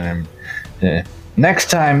goblin. And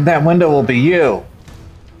next time, that window will be you.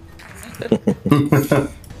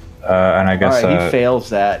 And I guess All right, he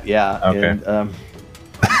fails that. Yeah. Okay. And,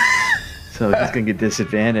 so he's gonna get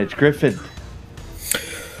disadvantage. Griffin.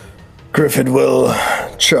 Griffin will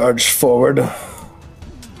charge forward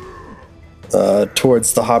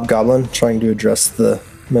towards the hobgoblin, trying to address the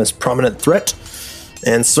most prominent threat,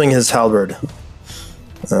 and swing his halberd.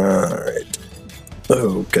 Alright.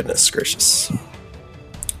 Oh, goodness gracious.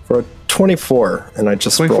 For a 24, and I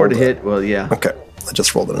just 24 to rolled hit. Well, yeah. Okay, I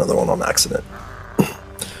just rolled another one on accident.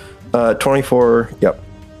 24, yep.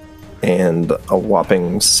 And a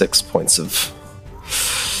whopping 6 points of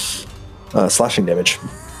slashing damage.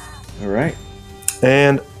 All right.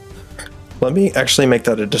 And let me actually make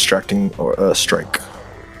that a distracting or a strike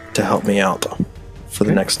to help me out for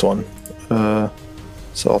the next one. So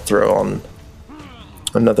I'll throw on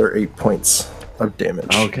another 8 points of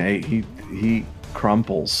damage. Okay. He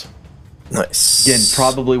crumples. Nice. Again,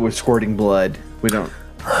 probably with squirting blood. We don't.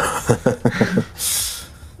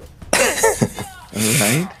 All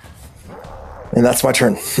right. And that's my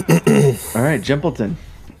turn. All right, Jimpleton.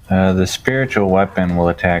 the spiritual weapon will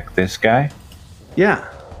attack this guy Yeah.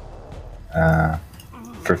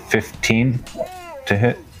 for 15 to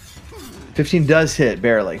hit. 15 does hit,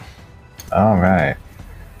 barely. All right.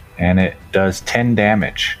 And it does 10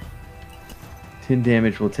 damage. 10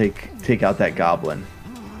 damage will take out that goblin.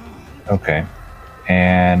 Okay.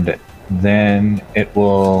 And then it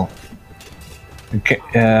will...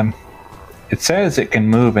 it says it can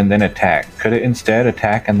move and then attack. Could it instead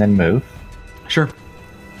attack and then move? Sure.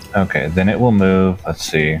 Okay, then it will move, let's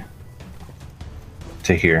see,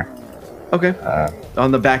 to here. Okay.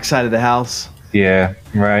 On the back side of the house. Yeah,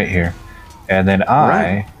 right here. And then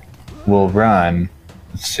I will run.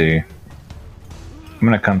 Let's see. I'm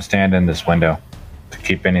going to come stand in this window to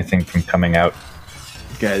keep anything from coming out.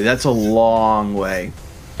 Okay, that's a long way.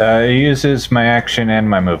 It uses my action and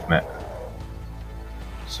my movement.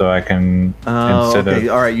 So I can, instead okay.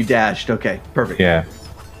 of... All right, you dashed. Okay, perfect. Yeah.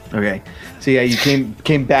 Okay. So yeah, you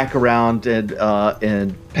came back around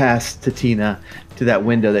and past Tatina to that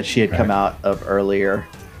window that she had come out of earlier.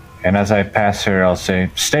 And as I pass her, I'll say,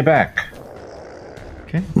 "Stay back."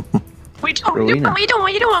 Okay. What are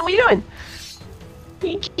you doing?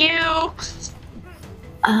 Thank you.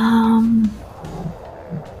 I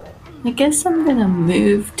guess I'm gonna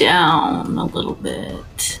move down a little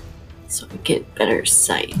bit so I get better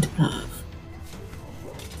sight of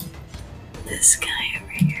this guy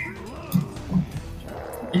over here.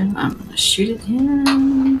 And I'm gonna shoot at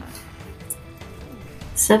him.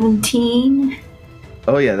 17.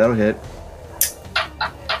 Oh yeah, that'll hit.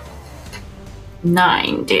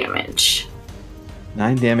 9 damage.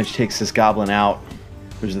 9 damage takes this goblin out.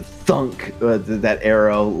 There's a thunk. That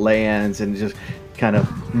arrow lands and just kind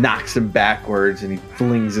of knocks him backwards, and he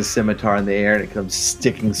flings his scimitar in the air, and it comes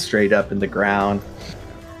sticking straight up in the ground.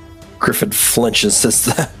 Griffin flinches as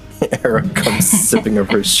the arrow comes zipping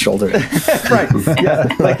over his shoulder. Right.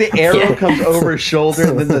 Yeah. Like the arrow comes over his shoulder,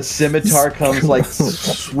 and then the scimitar comes like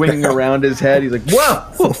swinging around his head. He's like, "Whoa!"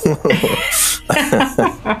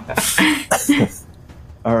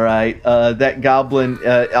 All right. That goblin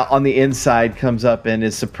on the inside comes up and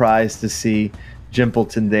is surprised to see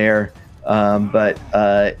Jimpleton there, but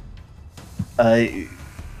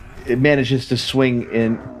it manages to swing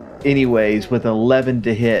in anyways with 11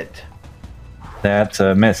 to hit. That's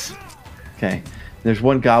a miss. Okay. There's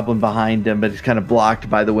one goblin behind him, but it's kind of blocked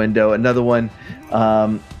by the window. Another one,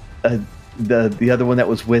 the other one that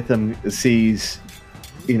was with him sees,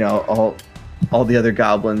 all the other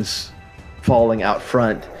goblins falling out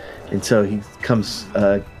front, and so he comes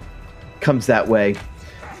that way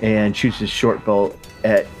and shoots his short bolt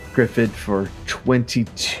at Griffith for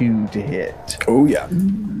 22 to hit. Oh yeah.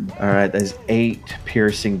 All right, that's 8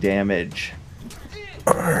 piercing damage.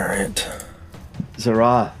 All right.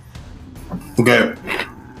 Zarath. Okay.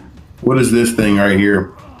 What is this thing right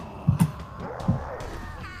here?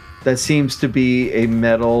 That seems to be a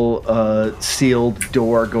metal sealed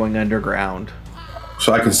door going underground.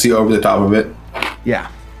 So I can see over the top of it. Yeah.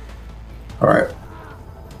 All right.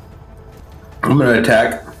 I'm gonna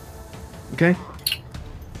attack. Okay.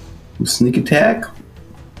 Sneak attack.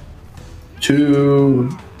 2.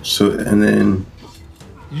 So and then.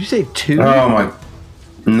 Did you say 2? Oh my.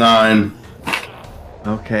 9.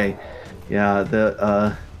 Okay. Yeah.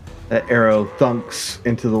 That arrow thunks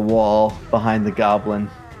into the wall behind the goblin.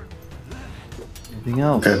 Anything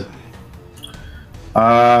else? Okay.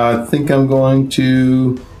 I think I'm going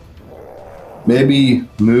to maybe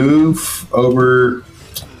move over.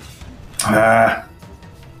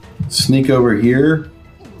 Sneak over here.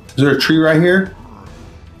 Is there a tree right here?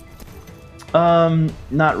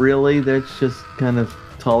 Not really. That's just kind of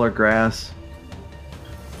taller grass.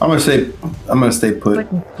 I'm gonna stay put. Like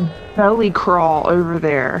belly crawl over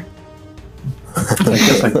there. I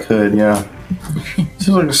guess I could, yeah. Seems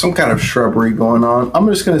like there's some kind of shrubbery going on. I'm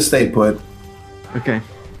just gonna stay put. Okay.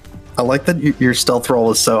 I like that your stealth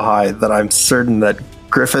roll is so high that I'm certain that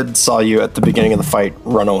Griffin saw you at the beginning of the fight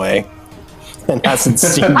run away and hasn't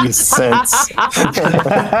seen you since.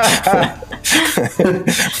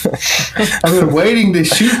 I've been waiting to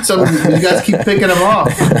shoot some of you. You guys keep picking them off.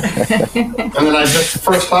 And then the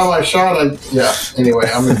first time I shot, anyway,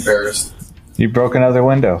 I'm embarrassed. You broke another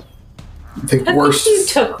window. The worst. You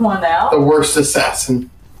took one out. The worst assassin.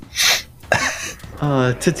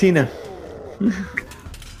 Tatina.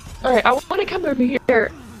 All right, I want to come over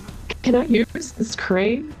here. Can I use this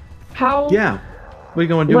crane? How? Yeah. What are you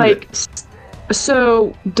going to do with it?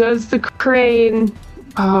 So does the crane?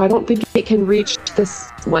 I don't think it can reach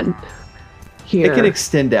this one here. It can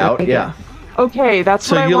extend out. Yeah. Okay, that's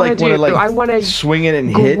So what I you want to do. like I want to swing it and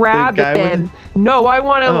hit the grab guy it. with Then it? no, I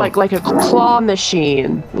want to Oh. like a claw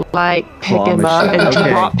machine, like pick Claw him up machine, and okay.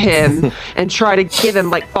 drop him and try to give him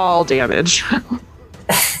like fall damage.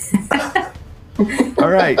 All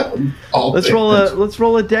right. Let's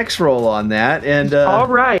roll a dex roll on that, and All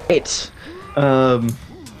right.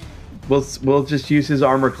 we'll just use his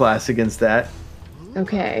armor class against that.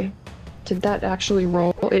 Okay. Did that actually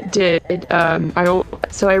roll? It did.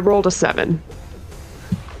 I rolled a 7.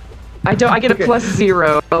 I get a Okay.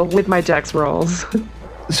 +0 with my dex rolls.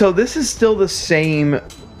 So this is still the same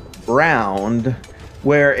round,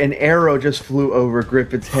 where an arrow just flew over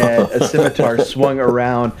Griffin's head, a scimitar swung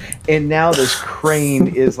around, and now this crane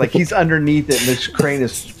is like he's underneath it, and this crane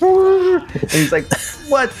is, and he's like,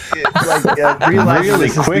 "What?" Like realizing Really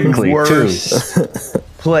this is quickly, the worst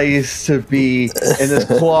place to be, and this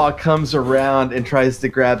claw comes around and tries to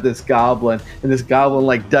grab this goblin, and this goblin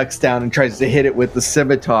like ducks down and tries to hit it with the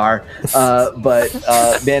scimitar, but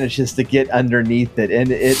manages to get underneath it,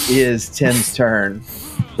 and it is Tim's turn.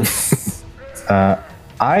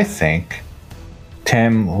 I think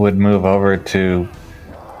Tim would move over to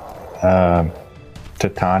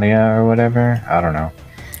Titania or whatever. I don't know.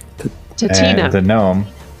 Tatina. The gnome,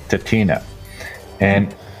 Tatina.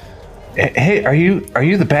 And hey, are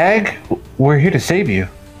you the bag? We're here to save you.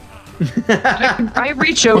 I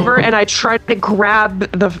reach over and I try to grab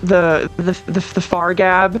the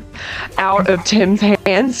Fargab out of Tim's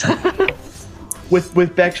hands. With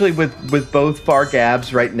both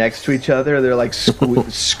Fargabs right next to each other, they're like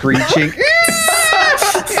screeching.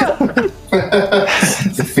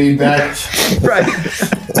 The feedback. Right.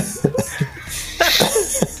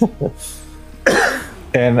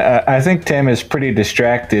 And I think Tim is pretty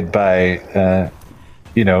distracted by, oh,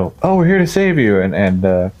 we're here to save you,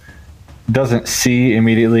 and doesn't see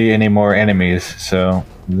immediately any more enemies. So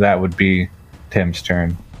that would be Tim's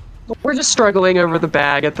turn. We're just struggling over the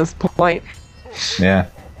bag at this point. Yeah.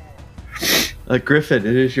 Griffin,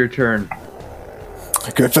 it is your turn.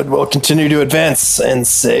 Griffin will continue to advance and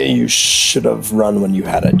say, "You should have run when you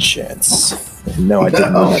had a chance." No, I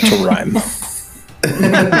didn't know that to rhyme.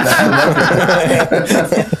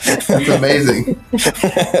 That's amazing.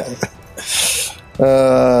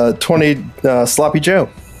 20 Sloppy Joe.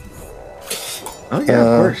 Oh yeah,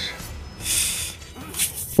 of course.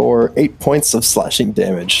 For 8 points of slashing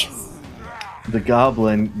damage. The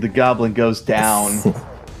goblin goes down.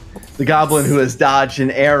 The goblin who has dodged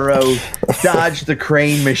an arrow, dodged the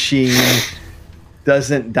crane machine,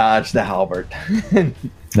 doesn't dodge the halberd.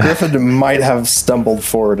 Griffin might have stumbled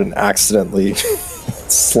forward and accidentally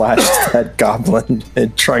slashed that goblin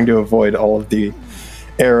and trying to avoid all of the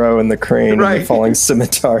arrow and the crane and the falling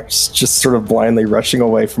scimitars, just sort of blindly rushing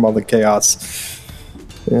away from all the chaos.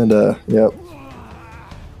 And yep.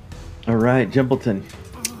 All right, Jimbleton.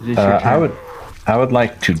 It is your turn. I would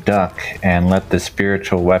like to duck and let the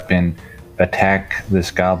spiritual weapon attack this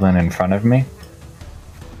goblin in front of me.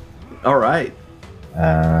 All right.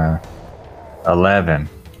 11.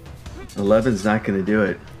 11's not going to do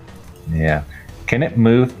it. Yeah. Can it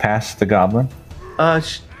move past the goblin? No,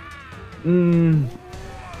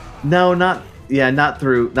 not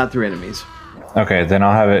through enemies. Okay, then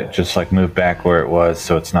I'll have it just like move back where it was,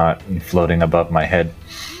 so it's not floating above my head.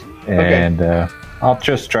 And I'll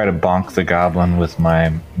just try to bonk the goblin with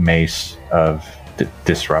my mace of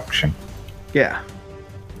disruption. Yeah.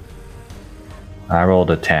 I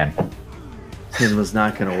rolled a 10. 10 was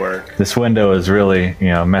not going to work. This window is really,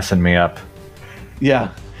 messing me up.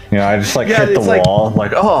 Yeah. I just hit the wall,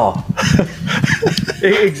 like, oh.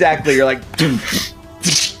 Exactly. You're like,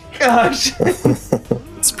 gosh.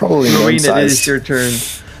 It's probably Marina, it is your turn.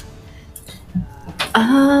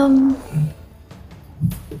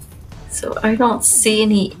 So I don't see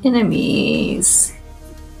any enemies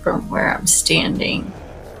from where I'm standing.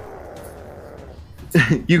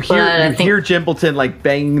 You hear Jimbleton like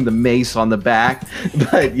banging the mace on the back,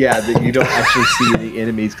 but yeah, you don't actually see any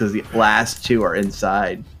enemies because the last two are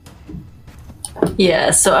inside.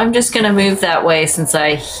 Yeah, so I'm just gonna move that way since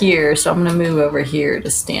I hear. So I'm gonna move over here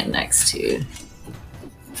to stand next to,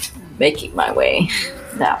 making my way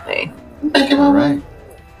that way. All right.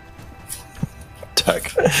 Tuck.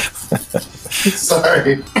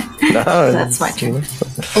 Sorry. No, That's my turn.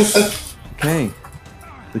 Okay.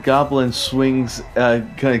 The goblin swings,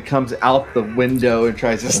 kind of comes out the window and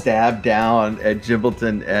tries to stab down at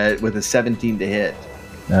Jimbleton with a 17 to hit.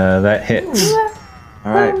 That hits.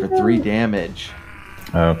 All right, for 3 damage.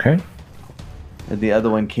 Okay. And the other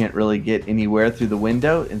one can't really get anywhere through the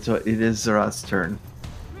window, and so it is Zerat's turn.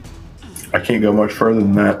 I can't go much further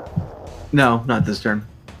than that. No, not this turn.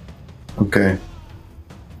 Okay.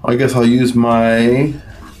 I guess I'll use my...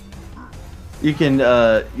 You can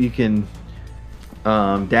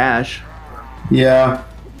dash. Yeah.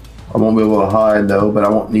 I won't be able to hide though, but I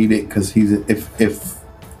won't need it because he's... If...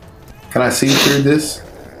 Can I see through this?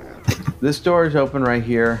 This door is open right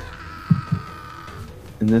here.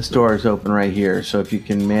 And this door is open right here. So if you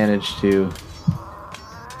can manage to,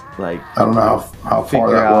 like... I don't know how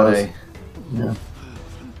far that was. Yeah.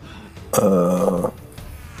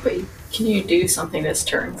 Wait, can you do something this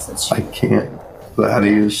turn? Since I can't. But I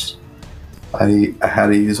had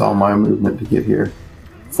to use all my movement to get here.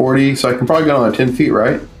 40, so I can probably go another 10 feet,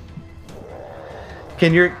 right?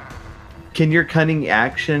 Can your cunning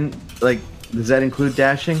action, like, does that include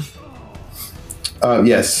dashing?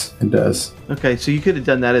 Yes, it does. Okay, so you could have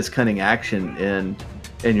done that as cunning action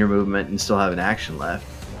in your movement and still have an action left.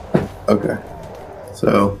 Okay.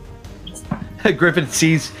 So. Griffin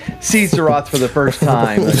sees Zeroth for the first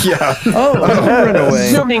time. Yeah. Oh, run away.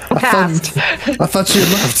 Zooming past. I thought you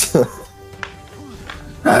left.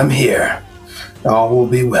 I'm here. All will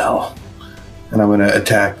be well. And I'm going to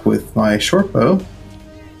attack with my short bow.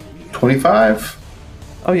 25.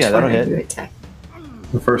 Oh yeah, that'll You hit. attack.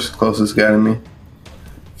 The first closest guy to me.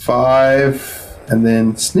 5. And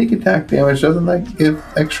then sneak attack damage. Doesn't that give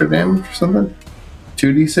extra damage or something?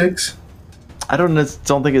 2d6? I don't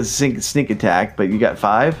think it's a sneak attack, but you got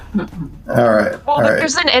 5. All right. Well, all right.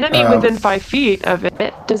 there's an enemy within 5 feet of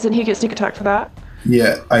it. Doesn't he get sneak attack for that?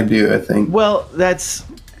 Yeah, I do, I think. Well, that's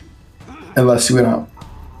Unless you went up.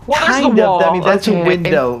 Well, there's kind the of. wall. I mean, that's okay. a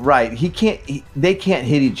window, right? They can't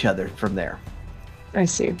hit each other from there, I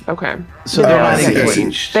see. Okay. so they're not I see.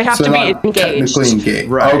 engaged. They have So to be not engaged. technically engaged.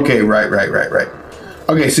 Right. Okay, right.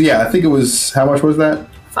 Okay, so yeah, I think it was, how much was that?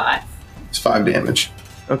 5. It's 5 damage.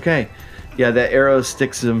 Okay, yeah, that arrow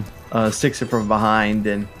sticks him from behind,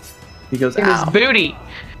 and he goes, In his "Ow!" booty.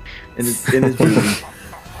 in his booty.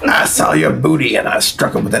 I saw your booty and I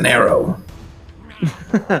struck it with an arrow.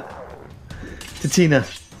 Tatina.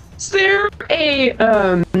 Is there a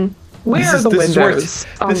where are the windows?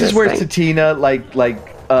 on This is where thing?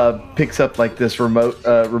 Tatina picks up like this remote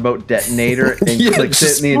detonator and Yeah, clicks it,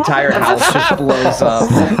 just- and the entire house just blows up.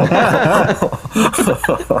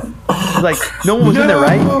 Like no one was in there,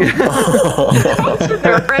 right?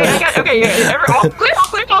 Right, I got, okay, yeah, all clear.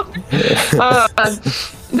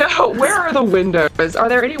 No, where are the windows? Are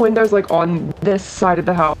there any windows like on this side of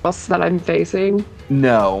the house that I'm facing?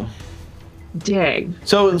 No. Dang.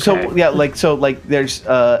 So Okay. yeah, there's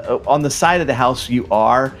on the side of the house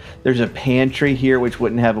there's a pantry here which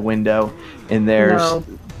wouldn't have a window, and there's No,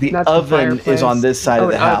 the that's the oven is fireplace. on this side Oh,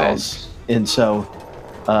 of the an oven. house, and so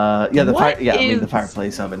the What the is-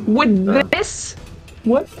 fireplace oven. Would this?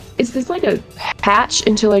 What is this like a hatch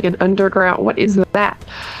into like an underground? What is that?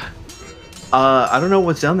 I don't know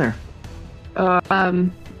what's down there.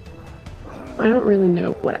 I don't really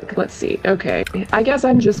know what. Let's see. Okay, I guess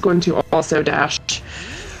I'm just going to also dash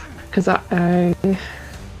because I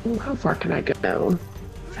ooh, how far can I go?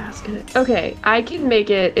 Fast can it? Okay, I can make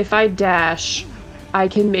it. If I dash, I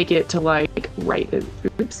can make it to like right.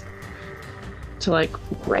 Oops. To like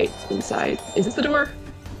right inside. Is this the door?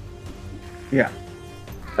 Yeah.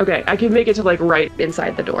 Okay, I can make it to like right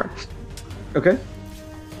inside the door. Okay.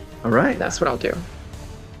 All right. That's what I'll do.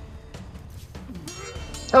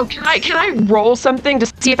 Oh, can I roll something to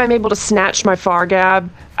see if I'm able to snatch my Fargab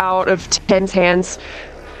out of Tim's hands?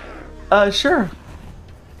 Sure.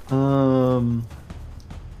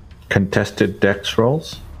 Contested dex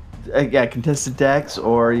rolls. Yeah, contested dex,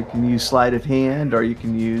 or you can use sleight of hand, or you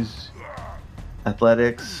can use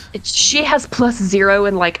athletics. She has +0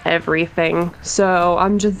 in like everything, so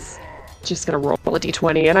I'm just gonna roll a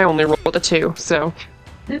d20, and I only rolled a 2, so.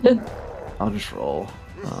 I'll just roll.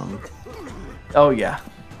 Oh yeah.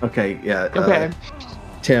 Okay. Yeah. Okay.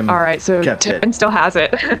 Tim. All right, so kept Tim it. still has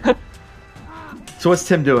it. So what's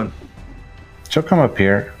Tim doing? She'll come up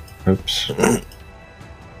here. Oops.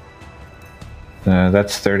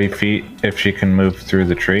 That's 30 feet if she can move through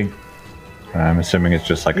the tree. I'm assuming it's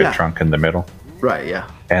just like Yeah. a trunk in the middle. Right. Yeah.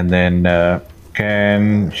 And then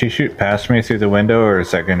can she shoot past me through the window, or is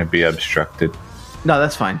that going to be obstructed? No,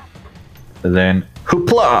 that's fine. Then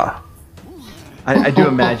hoopla! I do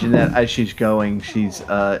imagine that as she's going, she's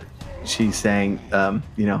saying,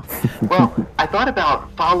 Well, I thought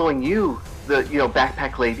about following you, the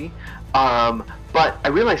backpack lady, but I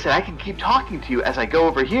realized that I can keep talking to you as I go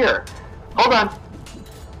over here. Hold on.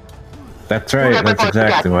 That's right. That's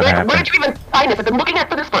exactly what Where happened. did you even find it? I've been looking at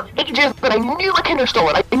for this for ages, but I knew Lakinder stole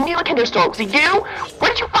it. I knew Lakinder stole it. Was it you? Where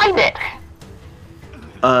did you find it?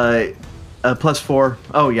 +4.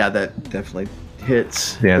 Oh yeah, that definitely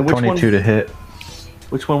hits. Yeah, And which 22 one, to hit.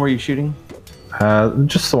 Which one were you shooting?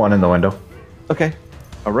 Just the one in the window. Okay.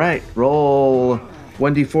 All right. Roll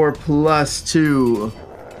 1d4 +2.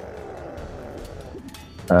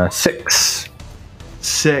 6.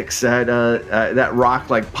 6. That rock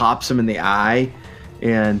like pops him in the eye,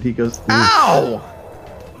 and he goes, "Ow!"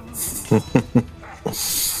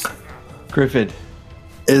 Griffin.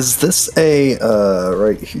 Is this a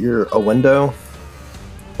right here a window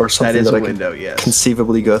or something That is that a I could window. Yes.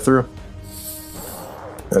 conceivably go through?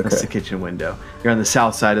 That's the Okay. kitchen window. You're on the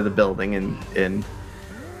south side of the building, and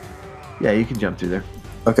yeah, you can jump through there.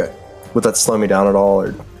 Okay. Would that slow me down at all,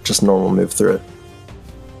 or just normal move through it?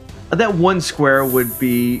 That one square would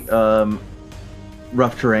be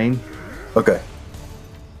rough terrain. Okay.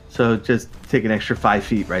 So just take an extra 5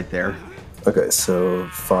 feet right there. Okay, so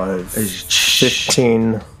 5,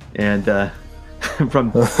 15. And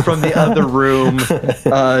from the other room,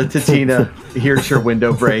 Tatina, here's your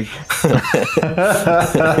window break. By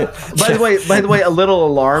the way, a little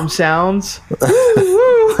alarm sounds.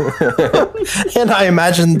 And I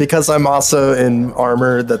imagine because I'm also in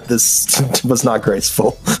armor that this was not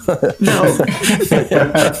graceful. No.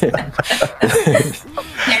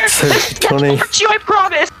 20. Hurt you, I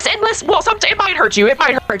promise. Unless, well, someday it might hurt you. It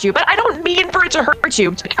might hurt you, but I don't mean for it to hurt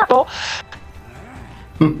you. Be careful.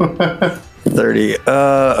 30.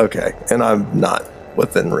 Okay. And I'm not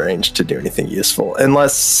within range to do anything useful.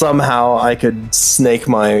 Unless somehow I could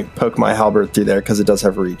poke my halberd through there because it does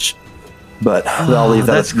have reach. But I'll leave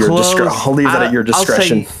that at your I'll leave that at your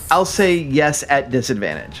discretion. I'll say yes at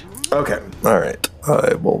disadvantage. Okay. All right.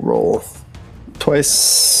 I will roll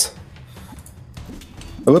twice.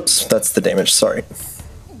 Whoops, that's the damage. Sorry.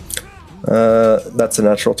 That's a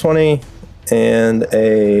natural 20 and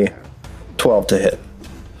a 12 to hit.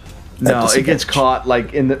 No, it gets caught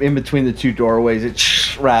like in between the two doorways.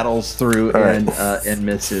 It rattles through and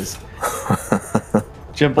misses.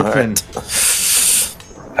 Jimpleton.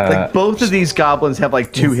 Like both of these goblins have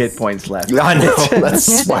like 2 hit points left. I know.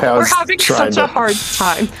 That's why I was We're having such a hard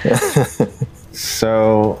time.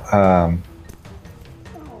 So,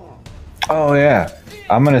 oh yeah,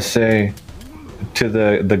 I'm gonna say to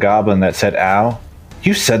the goblin that said "ow,"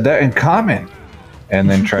 you said that in common, and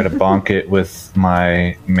then try to bonk it with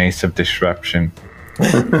my Mace of Disruption.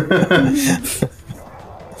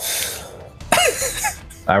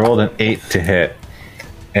 I rolled an 8 to hit.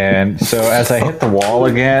 And so as I hit the wall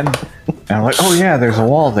again, and I'm like, oh yeah, there's a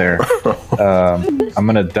wall there. I'm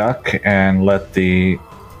going to duck and let the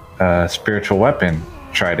spiritual weapon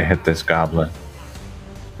try to hit this goblin.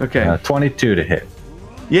 Okay. 22 to hit.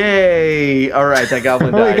 Yay! All right, that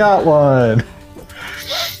goblin died. I got one.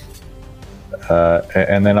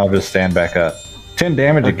 And then I'll just stand back up. 10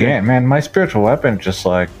 damage again. Man, my spiritual weapon just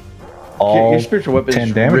like all your spiritual weapon 10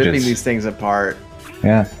 is damages. ripping these things apart.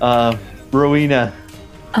 Yeah. Rowena.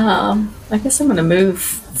 I guess I'm gonna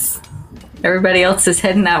move. Everybody else is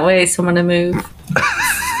heading that way, so I'm gonna move.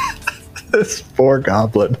 This poor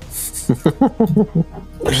goblin.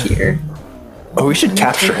 Here. Oh, we should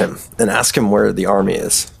capture him and ask him where the army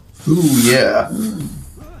is. Ooh, yeah.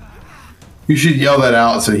 You should yell that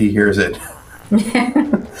out so he hears it.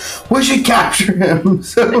 We should capture him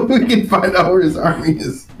so we can find out where his army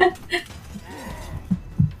is.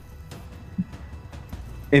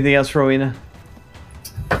 Anything else, Rowena?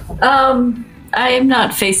 I am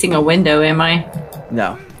not facing a window, am I?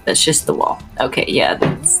 No. That's just the wall. Okay, yeah,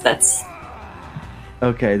 that's.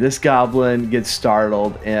 Okay, this goblin gets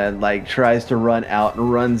startled and like tries to run out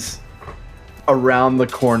and runs around the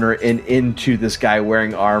corner and into this guy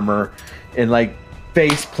wearing armor and like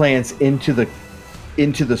face plants into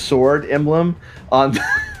the sword emblem on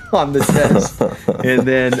on the chest and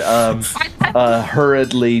then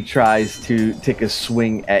hurriedly tries to take a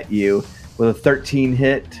swing at you with a 13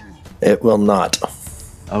 hit. It will not.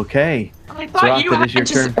 Okay. I thought you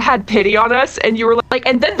had pity on us, and you were like,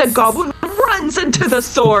 and then the goblin runs into the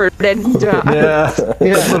sword and yeah,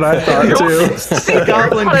 that's what I thought too. The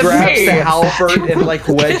goblin grabs the halberd and like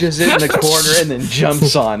wedges it in the corner and then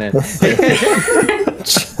jumps on it.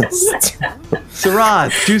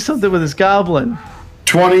 Saran, do something with this goblin.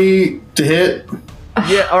 20 to hit.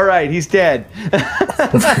 Yeah, all right, he's dead.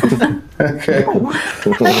 Okay.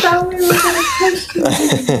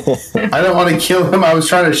 I don't want to kill him. I was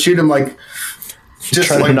trying to shoot him like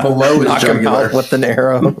just like below his knock him out jugular. with an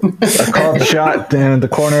arrow. A carved shot in the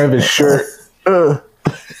corner of his shirt.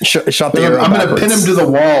 Shot the arrow. I'm going to backwards. pin him to the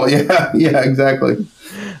wall. Yeah, exactly.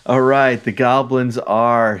 All right, the goblins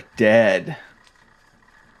are dead.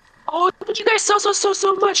 Oh, thank you guys so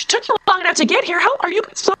much. It took you long enough to get here. How are you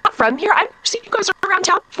guys not from here? I've seen you guys around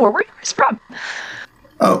town before. Where are you guys from?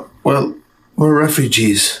 Oh, well, we're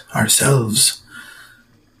refugees ourselves.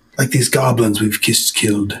 Like these goblins we've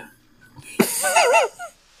killed.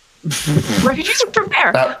 Refugees are from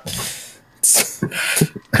there.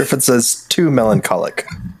 Griffin says, too melancholic.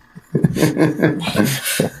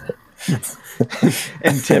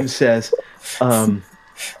 And Tim says,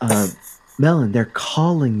 Melon, they're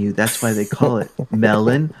calling you. That's why they call it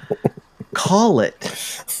Melon. Call it.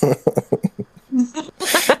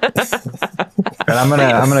 And I'm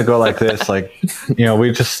gonna go like this, like, you know,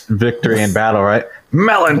 we just victory in battle, right?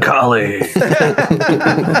 Melancholy.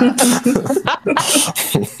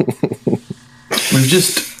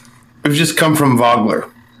 We've just come from Vogler.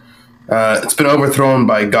 It's been overthrown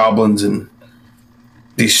by goblins and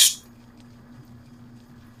these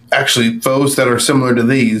actually foes that are similar to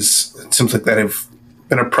these. It seems like that have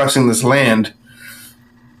been oppressing this land.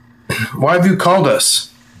 Why have you called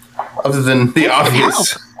us? Other than the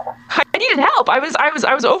obvious. I needed help. I was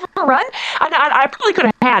overrun, and I probably could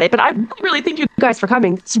have had it, but I really thank you guys for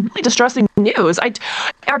coming. It's really distressing news.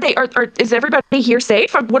 Is everybody here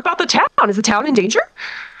safe? What about the town? Is the town in danger?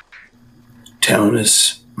 Town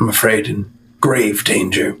is, I'm afraid, in grave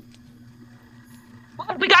danger.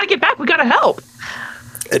 Well, we gotta get back. We gotta help.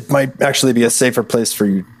 It might actually be a safer place for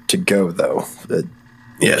you to go, though.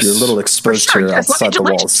 Yes. You're a little exposed here outside the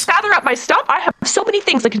Let me walls. just gather up my stuff. I have so many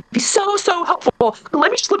things that could be so helpful.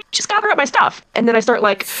 Let me just gather up my stuff. And then I start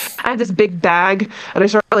I have this big bag, and I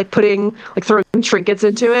start throwing trinkets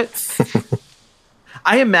into it.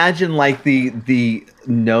 I imagine the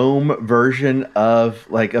gnome version of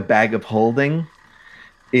a bag of holding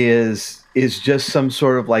is just some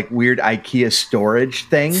sort of weird IKEA storage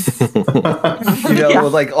thing.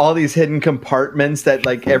 With all these hidden compartments that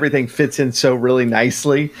everything fits in so really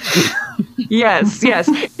nicely. Yes.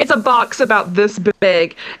 It's a box about this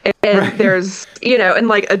big, and right. There's and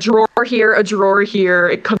a drawer here, a drawer here.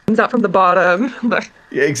 It comes out from the bottom.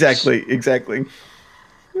 Yeah, exactly.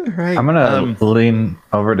 All right. I'm gonna lean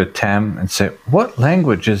over to Tem and say, "What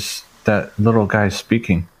language is that little guy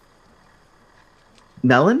speaking?"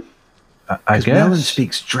 Melon? I guess Melon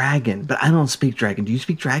speaks dragon, but I don't speak dragon. Do you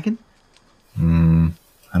speak dragon? I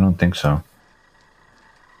don't think so.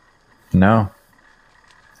 No.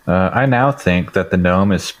 I now think that the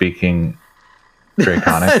gnome is speaking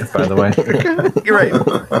Draconic, by the way. You're right.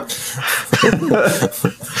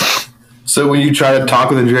 So when you try to talk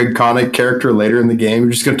with a Draconic character later in the game,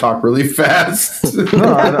 you're just going to talk really fast?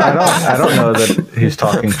 No, I don't know that he's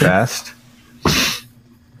talking fast.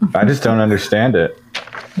 I just don't understand it.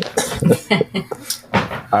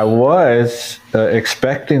 I was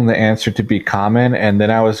expecting the answer to be common, and then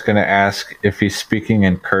I was going to ask if he's speaking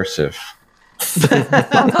in cursive.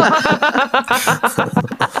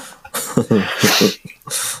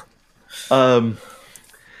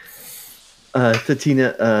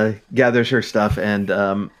 Tatina gathers her stuff and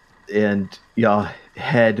y'all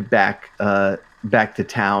head back to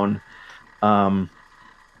town.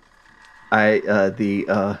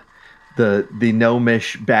 The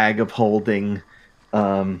gnomish bag of holding,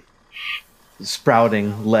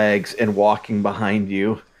 sprouting legs and walking behind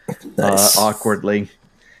you, nice. Awkwardly,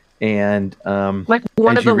 and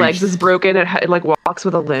one of the legs is broken. It walks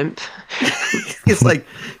with a limp. It's like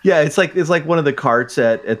one of the carts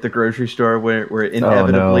at the grocery store where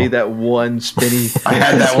inevitably that one spinny. I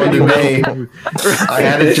had that one today. I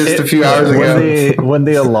had it just a few hours ago. When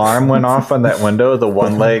the alarm went off on that window, the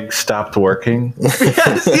one leg stopped working.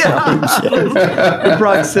 Yes, yeah.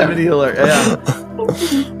 Proximity alert. Yeah.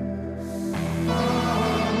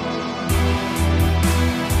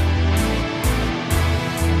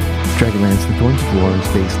 Dragonlance The Thorns of War is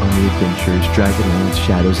based on the adventures Dragonlance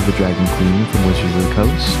Shadows of the Dragon Queen from Wizards of the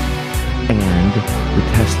Coast and The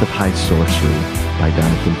Test of High Sorcery by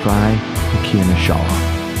Jonathan Fry and Kiana Shaw.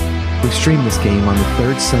 We stream this game on the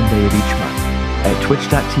third Sunday of each month at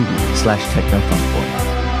twitch.tv/TechnoFunkBoy.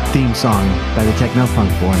 Theme song by the Technofunk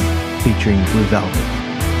Boy featuring Blue Velvet.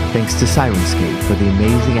 Thanks to Sirenscape for the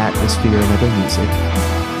amazing atmosphere and other music.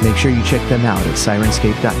 Make sure you check them out at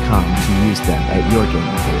Sirenscape.com to use them at your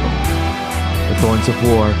gaming table. The Thorns of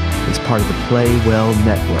War is part of the Play Well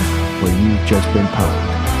Network, where you've just been pwned.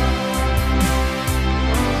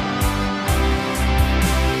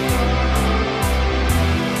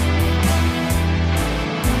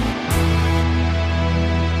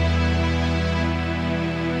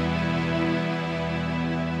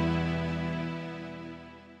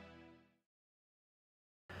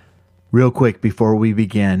 Real quick before we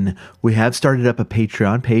begin, we have started up a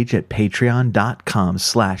Patreon page at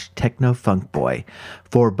patreon.com/technofunkboy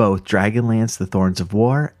for both Dragonlance The Thorns of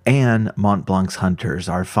War and Mont Blanc's Hunters,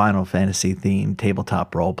 our Final Fantasy themed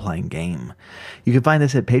tabletop role-playing game. You can find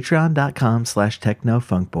us at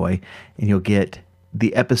patreon.com/technofunkboy, and you'll get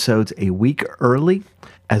the episodes a week early,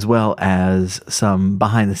 as well as some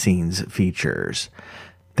behind-the-scenes features.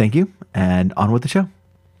 Thank you, and on with the show.